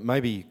 No, good on.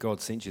 Maybe God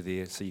sent you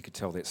there so you could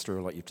tell that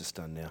story like you've just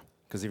done now,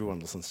 because everyone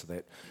listens to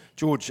that.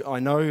 George, I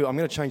know I'm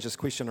going to change this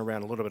question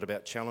around a little bit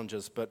about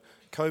challenges, but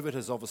COVID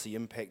has obviously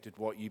impacted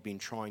what you've been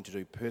trying to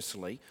do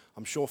personally.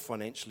 I'm sure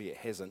financially it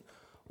hasn't.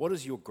 What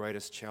is your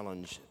greatest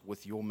challenge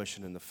with your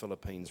mission in the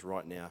Philippines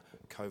right now,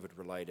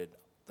 COVID-related,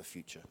 the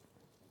future?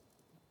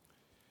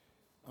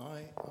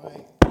 I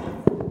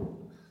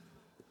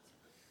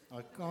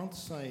can't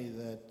say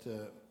that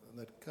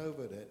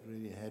COVID had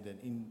really had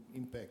an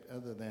impact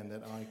other than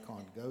that I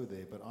can't go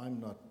there, but I'm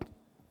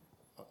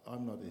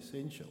not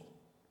essential.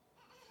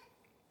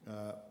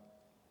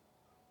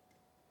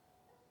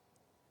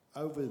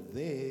 Over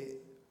there,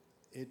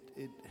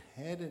 it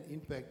had an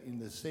impact in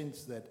the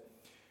sense that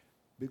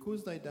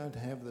because they don't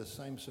have the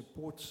same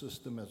support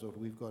system as what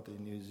we've got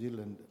in New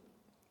Zealand,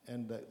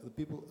 and a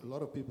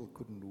lot of people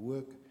couldn't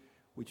work,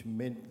 which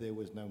meant there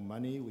was no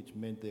money, which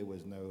meant there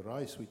was no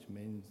rice, which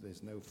means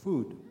there's no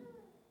food.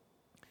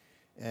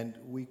 And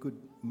we could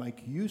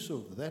make use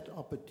of that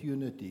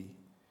opportunity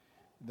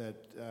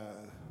that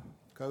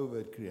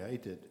COVID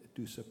created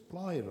to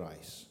supply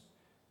rice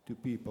to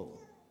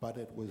people. But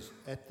it was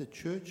at the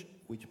church,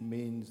 which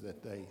means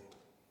that they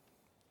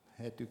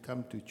had to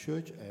come to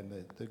church and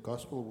the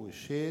gospel was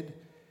shared,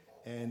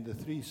 and the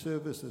 3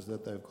 services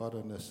that they've got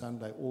on a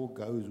Sunday all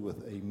goes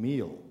with a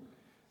meal.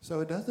 So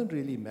it doesn't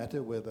really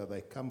matter whether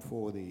they come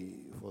for the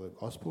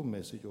gospel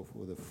message or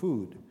for the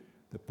food.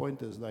 The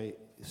point is they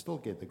still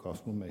get the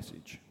gospel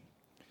message.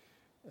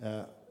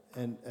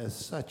 And as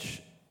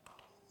such,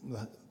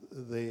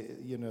 the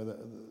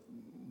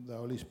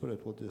Holy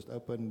Spirit will just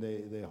open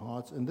their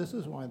hearts. And this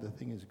is why the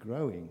thing is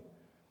growing.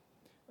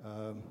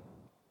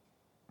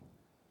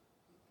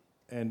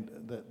 And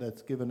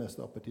that's given us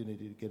the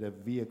opportunity to get a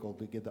vehicle,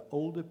 to get the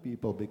older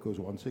people, because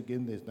once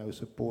again, there's no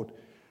support,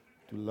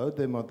 to load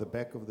them on the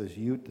back of this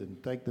ute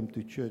and take them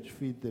to church,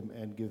 feed them,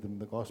 and give them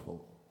the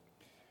gospel.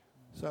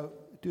 So,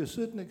 to a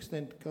certain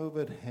extent,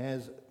 COVID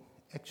has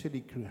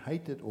actually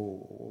created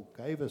or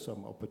gave us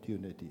some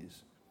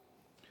opportunities.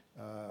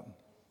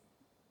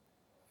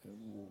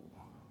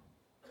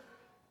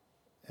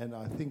 And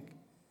I think,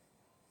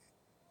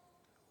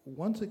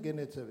 once again,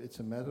 it's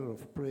a matter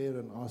of prayer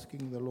and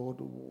asking the Lord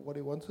what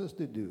He wants us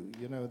to do.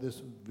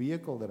 This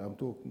vehicle that I'm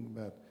talking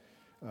about,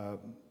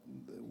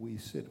 we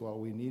said, well,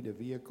 we need a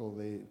vehicle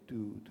there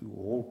to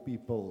haul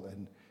people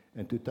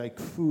and to take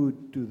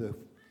food to the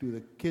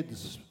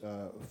kids'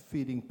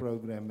 feeding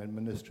program and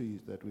ministries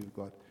that we've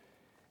got.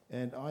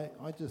 And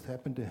I just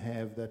happened to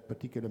have that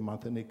particular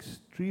month an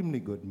extremely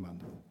good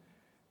month.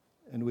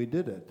 And we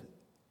did it.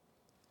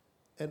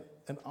 And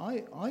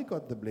I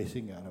got the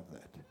blessing out of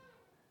that.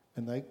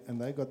 And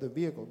they got the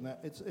vehicle. Now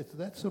it's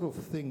that sort of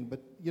thing,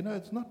 but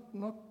it's not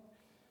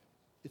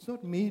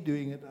me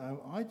doing it.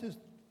 I just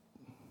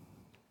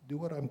do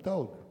what I'm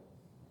told,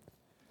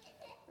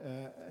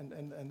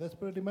 and that's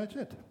pretty much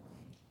it.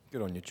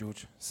 Good on you,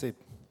 George. Seb.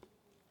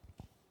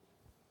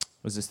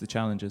 Was this the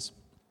challenges?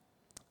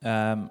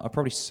 I'll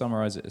probably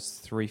summarise it as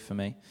 3 for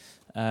me.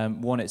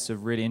 One, it's a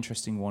really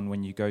interesting one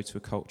when you go to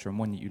a culture and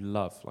one that you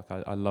love. Like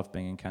I love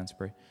being in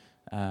Canterbury.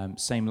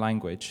 Same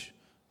language,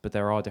 but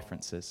there are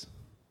differences.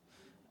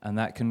 And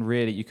that can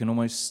really, you can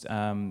almost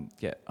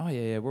get,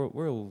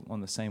 we're all on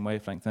the same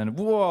wavelength. And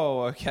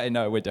whoa, okay,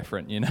 no, we're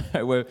different.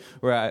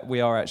 We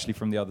are actually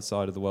from the other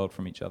side of the world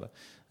from each other,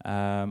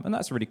 and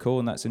that's really cool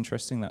and that's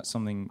interesting. That's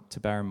something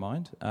to bear in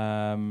mind.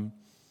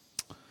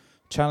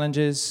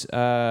 Challenges.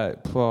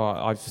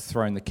 I've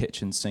thrown the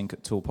kitchen sink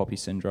at Tall Poppy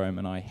Syndrome,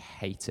 and I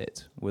hate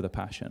it with a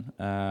passion.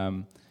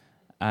 And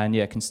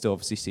can still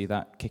obviously see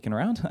that kicking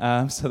around.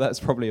 So that's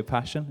probably a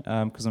passion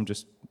because I'm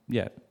just.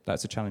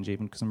 That's a challenge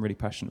even because I'm really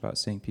passionate about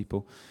seeing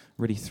people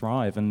really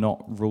thrive and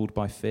not ruled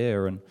by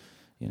fear and,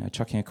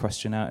 chucking a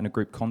question out in a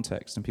group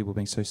context and people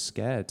being so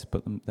scared to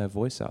put their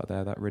voice out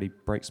there. That really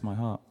breaks my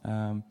heart.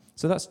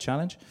 So that's a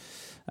challenge.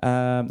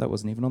 That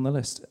wasn't even on the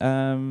list.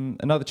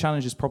 Another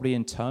challenge is probably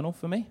internal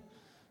for me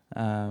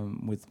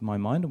with my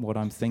mind and what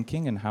I'm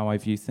thinking and how I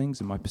view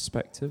things and my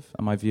perspective.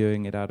 Am I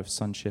viewing it out of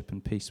sonship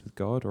and peace with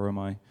God, or am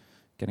I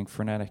getting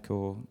frenetic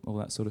or all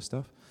that sort of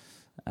stuff?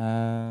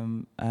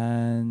 And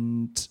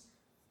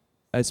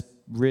it's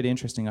really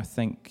interesting. I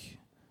think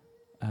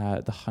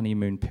the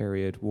honeymoon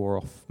period wore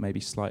off maybe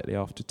slightly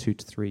after 2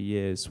 to 3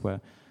 years, where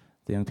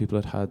the young people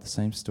had heard the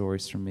same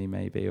stories from me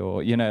maybe,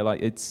 or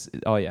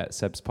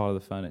Seb's part of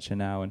the furniture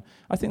now, and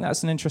I think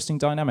that's an interesting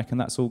dynamic, and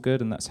that's all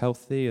good and that's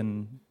healthy,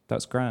 and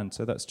that's grand.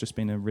 So that's just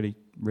been a really,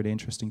 really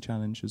interesting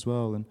challenge as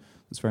well, and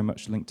it's very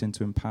much linked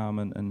into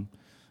empowerment. And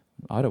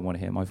I don't want to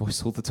hear my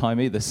voice all the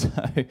time either. So,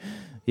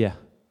 yeah.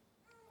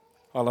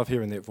 I love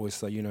hearing that voice,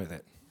 though. You know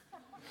that.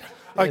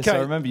 Okay. So I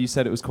remember you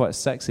said it was quite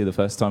sexy the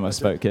first time I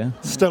spoke. Yeah.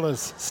 Still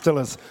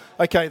is.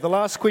 Okay. The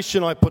last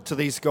question I put to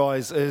these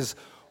guys is,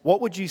 what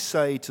would you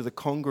say to the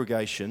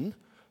congregation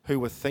who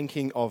were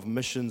thinking of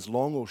missions,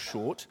 long or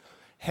short?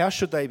 How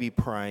should they be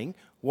praying?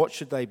 What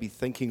should they be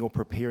thinking or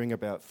preparing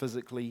about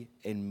physically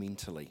and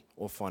mentally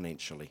or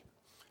financially?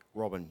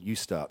 Robin, you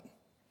start.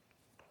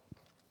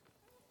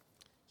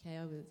 Okay,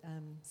 I would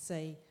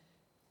say,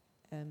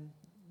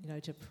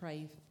 to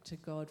pray to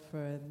God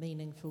for a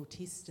meaningful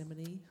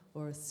testimony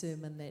or a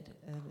sermon that,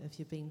 if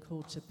you've been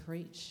called to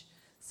preach,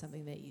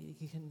 something that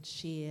you can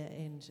share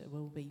and it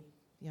will be,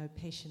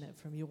 passionate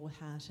from your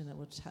heart and it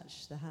will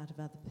touch the heart of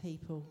other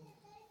people.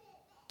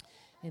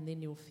 And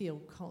then you'll feel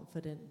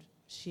confident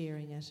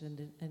sharing it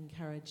and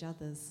encourage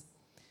others.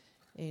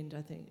 And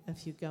I think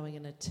if you're going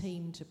in a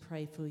team, to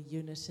pray for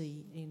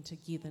unity and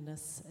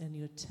togetherness in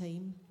your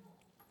team.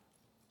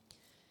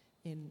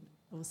 And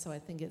also I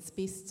think it's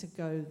best to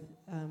go,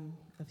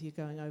 if you're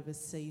going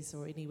overseas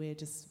or anywhere,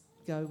 just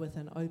go with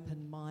an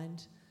open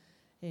mind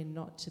and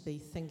not to be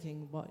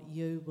thinking what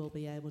you will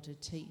be able to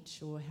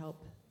teach or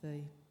help the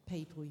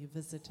people you're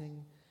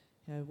visiting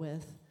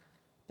with,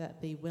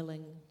 but be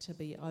willing to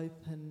be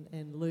open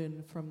and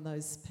learn from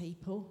those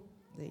people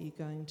that you're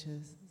going to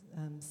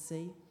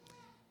see,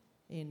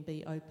 and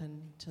be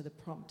open to the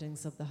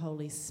promptings of the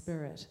Holy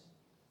Spirit,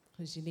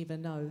 because you never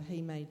know,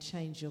 he may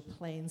change your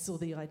plans or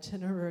the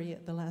itinerary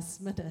at the last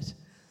minute.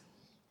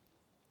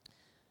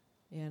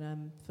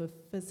 And for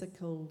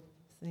physical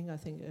thing, I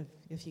think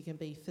if you can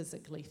be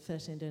physically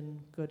fit and in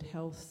good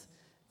health,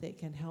 that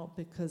can help,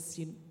 because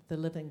the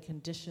living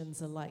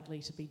conditions are likely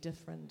to be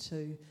different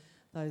to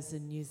those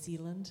in New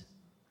Zealand.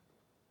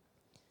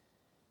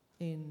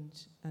 And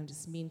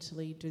just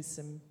mentally do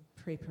some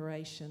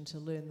preparation to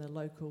learn the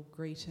local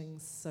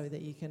greetings so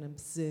that you can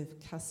observe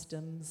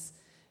customs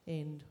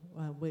and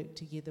work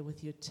together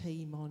with your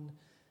team on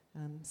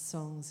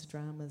songs,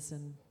 dramas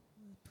and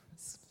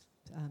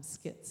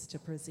skits to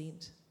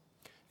present.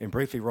 And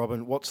briefly,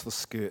 Robin, what's the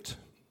skirt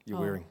you're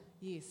wearing?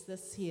 Yes,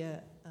 this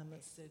here,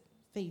 it's a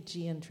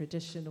Fijian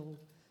traditional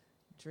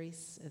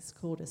dress. It's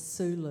called a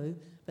sulu,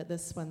 but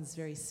this one's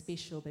very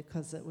special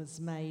because it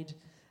was made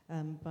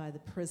by the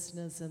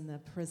prisoners in the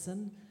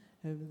prison,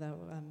 whom they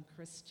were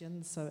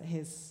Christians. So it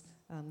has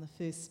the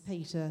 1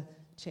 Peter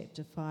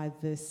chapter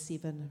 5 verse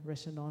 7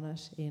 written on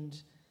it,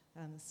 and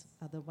this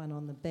other one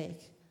on the back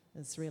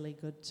is really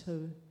good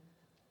too.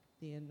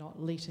 They're not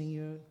letting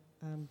your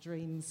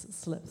dreams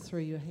slip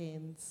through your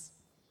hands.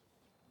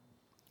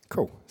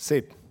 Cool.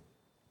 Sid.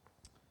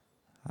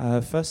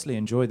 Firstly,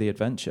 enjoy the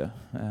adventure,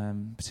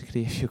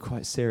 particularly if you're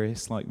quite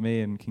serious like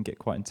me and can get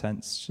quite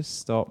intense. Just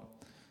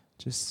stop,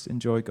 just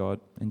enjoy God,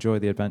 enjoy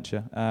the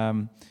adventure.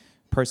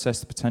 Process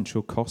the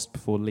potential cost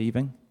before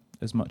leaving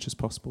as much as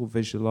possible.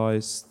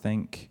 Visualize,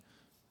 think,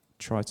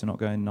 try to not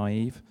go in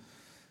naive.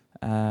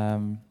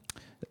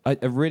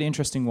 A really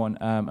interesting one,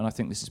 and I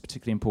think this is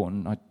particularly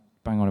important. I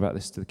bang on about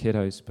this to the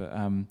kiddos, but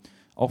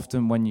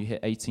often when you hit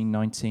 18,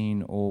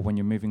 19, or when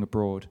you're moving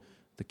abroad,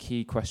 the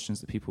key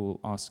questions that people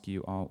ask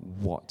you are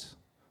what?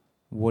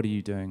 What are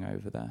you doing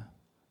over there?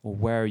 Or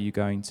where are you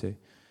going to?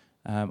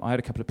 I had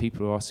a couple of people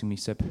who were asking me,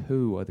 Seb,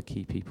 who are the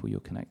key people you're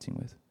connecting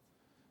with?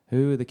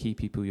 Who are the key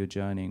people you're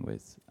journeying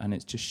with? And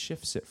it just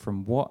shifts it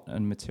from what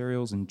and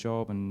materials and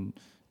job and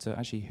to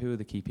actually who are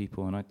the key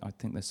people. And I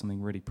think there's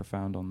something really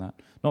profound on that.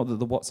 Not that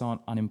the whats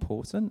aren't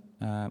unimportant,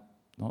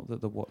 not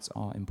that the whats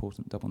are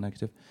important, double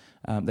negative.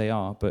 They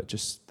are, but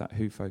just that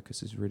who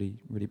focus is really,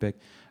 really big.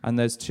 And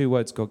there's two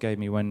words God gave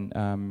me when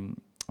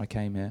I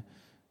came here,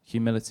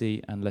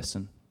 humility and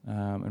listen.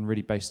 And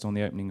really based on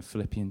the opening of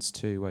Philippians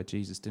 2, where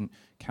Jesus didn't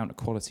count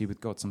equality with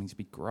God something to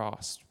be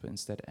grasped, but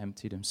instead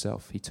emptied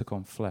himself. He took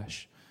on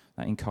flesh,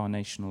 that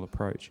incarnational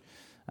approach.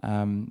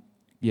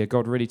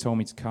 God really told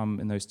me to come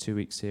in those 2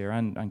 weeks here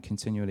and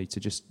continually to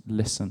just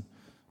listen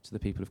to the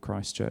people of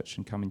Christ Church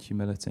and come in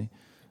humility.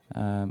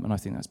 And I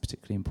think that's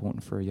particularly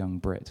important for a young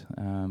Brit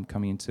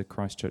coming into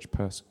Christchurch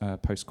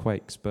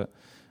post-Quakes. But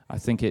I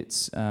think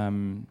it's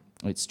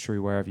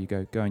true wherever you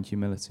go. Go in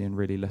humility and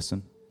really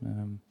listen.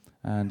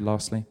 And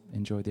lastly,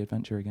 enjoy the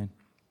adventure again.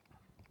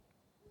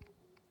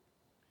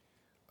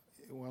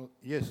 Well,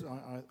 yes,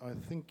 I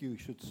think you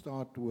should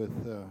start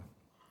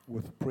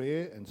with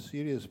prayer and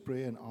serious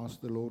prayer and ask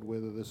the Lord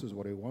whether this is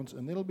what he wants.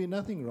 And there'll be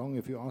nothing wrong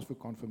if you ask for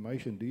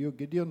confirmation. Do your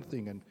Gideon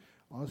thing and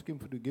ask him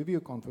to give you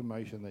a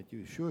confirmation that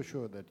you're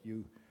sure that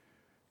you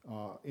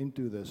are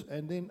into this.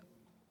 And then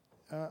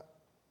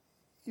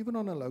even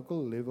on a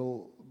local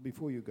level,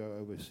 before you go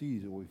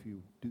overseas, or if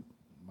you do,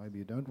 maybe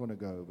you don't want to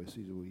go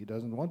overseas, or he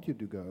doesn't want you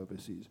to go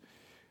overseas,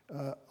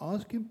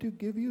 ask him to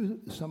give you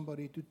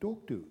somebody to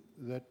talk to.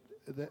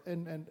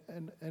 And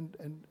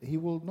he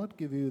will not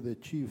give you the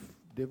chief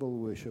devil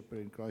worshipper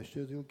in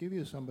Christchurch. He'll give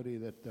you somebody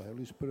that the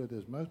Holy Spirit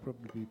has most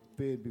probably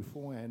prepared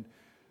beforehand,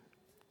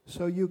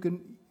 so you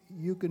can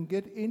you can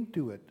get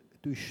into it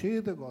to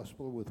share the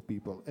gospel with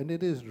people, and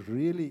it is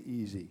really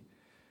easy.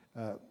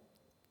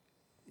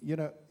 You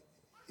know,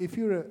 if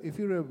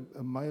you're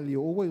a male,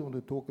 you always want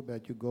to talk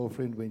about your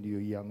girlfriend when you're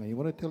young, and you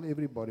want to tell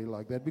everybody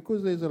like that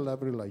because there's a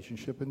love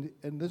relationship, and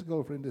this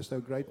girlfriend is so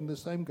great, and the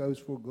same goes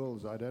for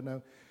girls. I don't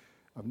know,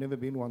 I've never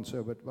been one,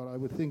 so but I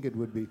would think it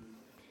would be.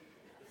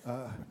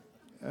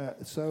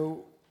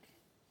 So,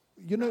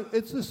 you know,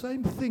 it's the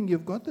same thing.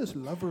 You've got this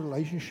love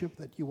relationship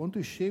that you want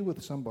to share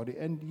with somebody,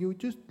 and you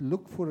just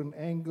look for an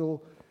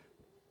angle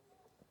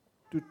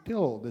to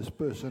tell this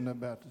person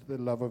about the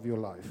love of your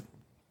life.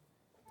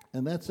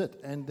 And that's it.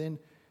 And then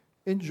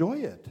enjoy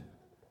it.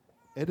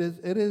 It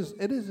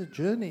is a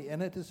journey,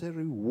 and it is a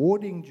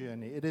rewarding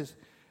journey. It is,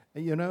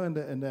 you know, and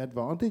the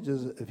advantage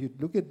is, if you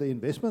look at the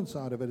investment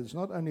side of it, it's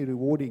not only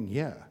rewarding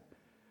here.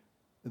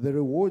 The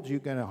rewards you're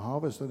going to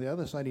harvest on the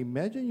other side.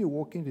 Imagine you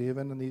walk into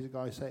heaven and these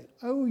guys say,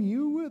 "Oh,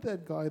 you were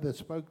that guy that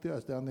spoke to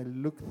us down there.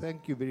 Look,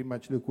 thank you very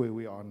much. Look where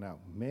we are now."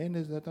 Man,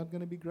 is that not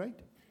going to be great?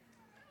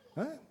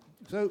 Huh?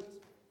 So,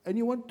 and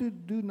you want to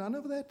do none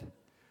of that?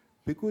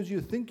 Because you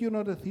think you're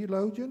not a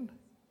theologian?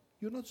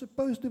 You're not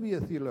supposed to be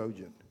a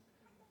theologian.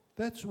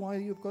 That's why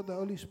you've got the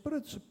Holy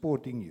Spirit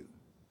supporting you.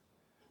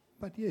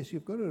 But yes,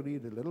 you've got to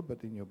read a little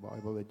bit in your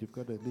Bible that you've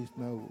got to at least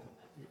know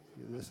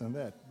this and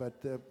that.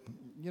 But,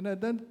 you know,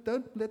 don't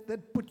let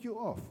that put you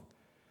off.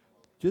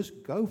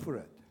 Just go for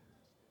it.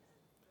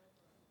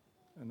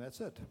 And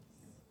that's it.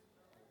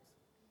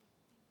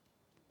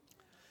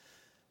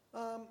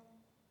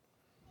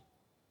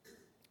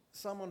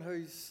 Someone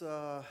who's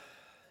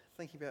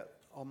thinking about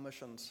on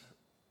missions,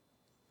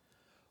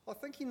 I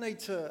think you need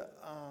to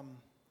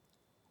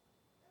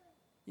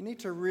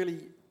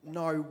really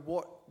know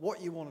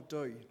what you want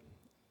to do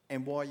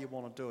and why you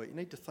want to do it. You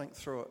need to think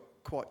through it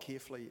quite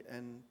carefully.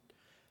 And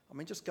I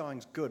mean, just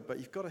going's good, but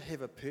you've got to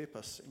have a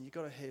purpose, and you've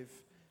got to have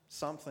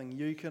something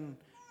you can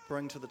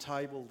bring to the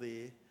table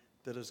there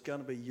that is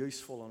going to be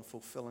useful and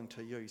fulfilling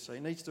to you. So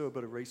you need to do a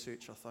bit of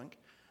research, I think.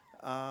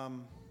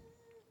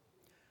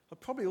 I'd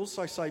probably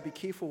also say be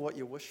careful what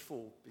you wish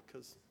for,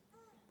 because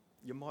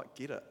you might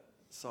get it.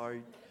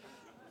 So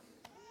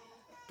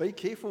be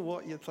careful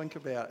what you think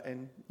about,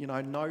 and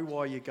know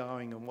why you're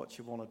going and what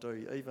you want to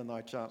do, even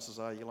though chances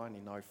are you'll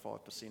only know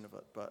 5% of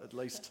it, but at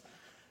least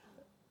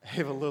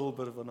have a little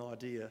bit of an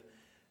idea.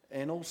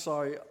 And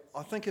also,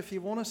 I think if you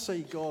want to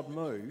see God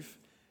move,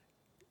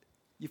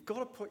 you've got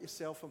to put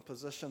yourself in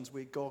positions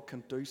where God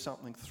can do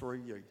something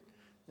through you.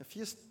 If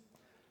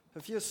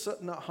you're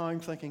sitting at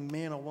home thinking,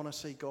 man, I want to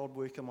see God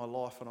work in my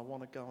life, and I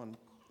want to go and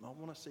I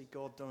want to see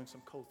God doing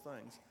some cool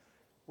things,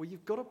 well,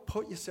 you've got to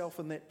put yourself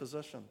in that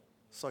position.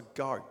 So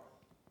go.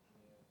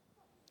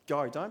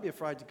 Go. Don't be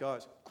afraid to go.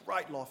 It's a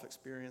great life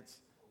experience.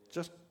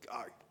 Just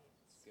go.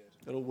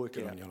 It'll work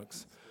out.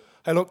 Alex.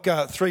 Hey, look,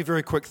 3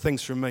 very quick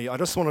things from me. I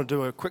just want to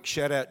do a quick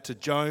shout out to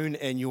Joan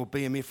and your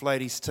BMF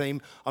ladies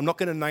team. I'm not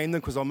going to name them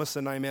because I'll miss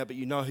the name out, but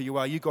you know who you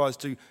are. You guys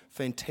do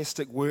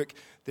fantastic work.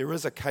 There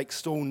is a cake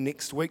stall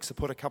next week, so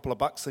put a couple of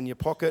bucks in your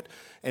pocket.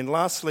 And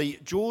lastly,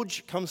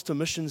 George comes to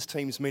missions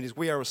teams meetings.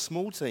 We are a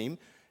small team,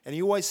 and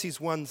he always says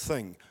one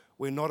thing: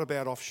 we're not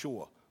about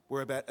offshore.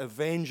 We're about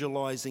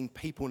evangelizing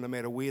people no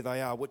matter where they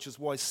are, which is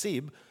why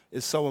Seb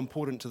is so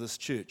important to this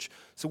church.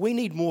 So we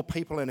need more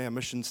people in our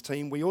missions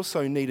team. We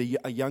also need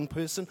a young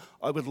person.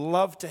 I would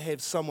love to have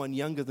someone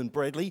younger than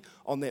Bradley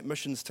on that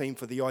missions team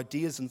for the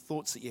ideas and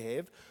thoughts that you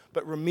have.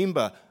 But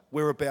remember,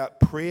 we're about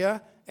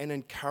prayer and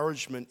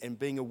encouragement and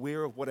being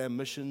aware of what our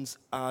missions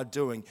are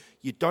doing.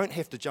 You don't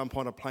have to jump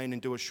on a plane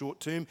and do a short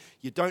term.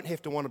 You don't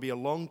have to want to be a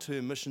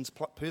long-term missions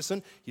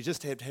person. You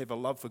just have to have a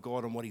love for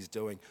God and what He's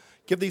doing.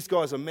 Give these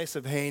guys a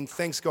massive hand.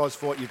 Thanks, guys,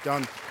 for what you've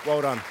done.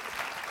 Well done.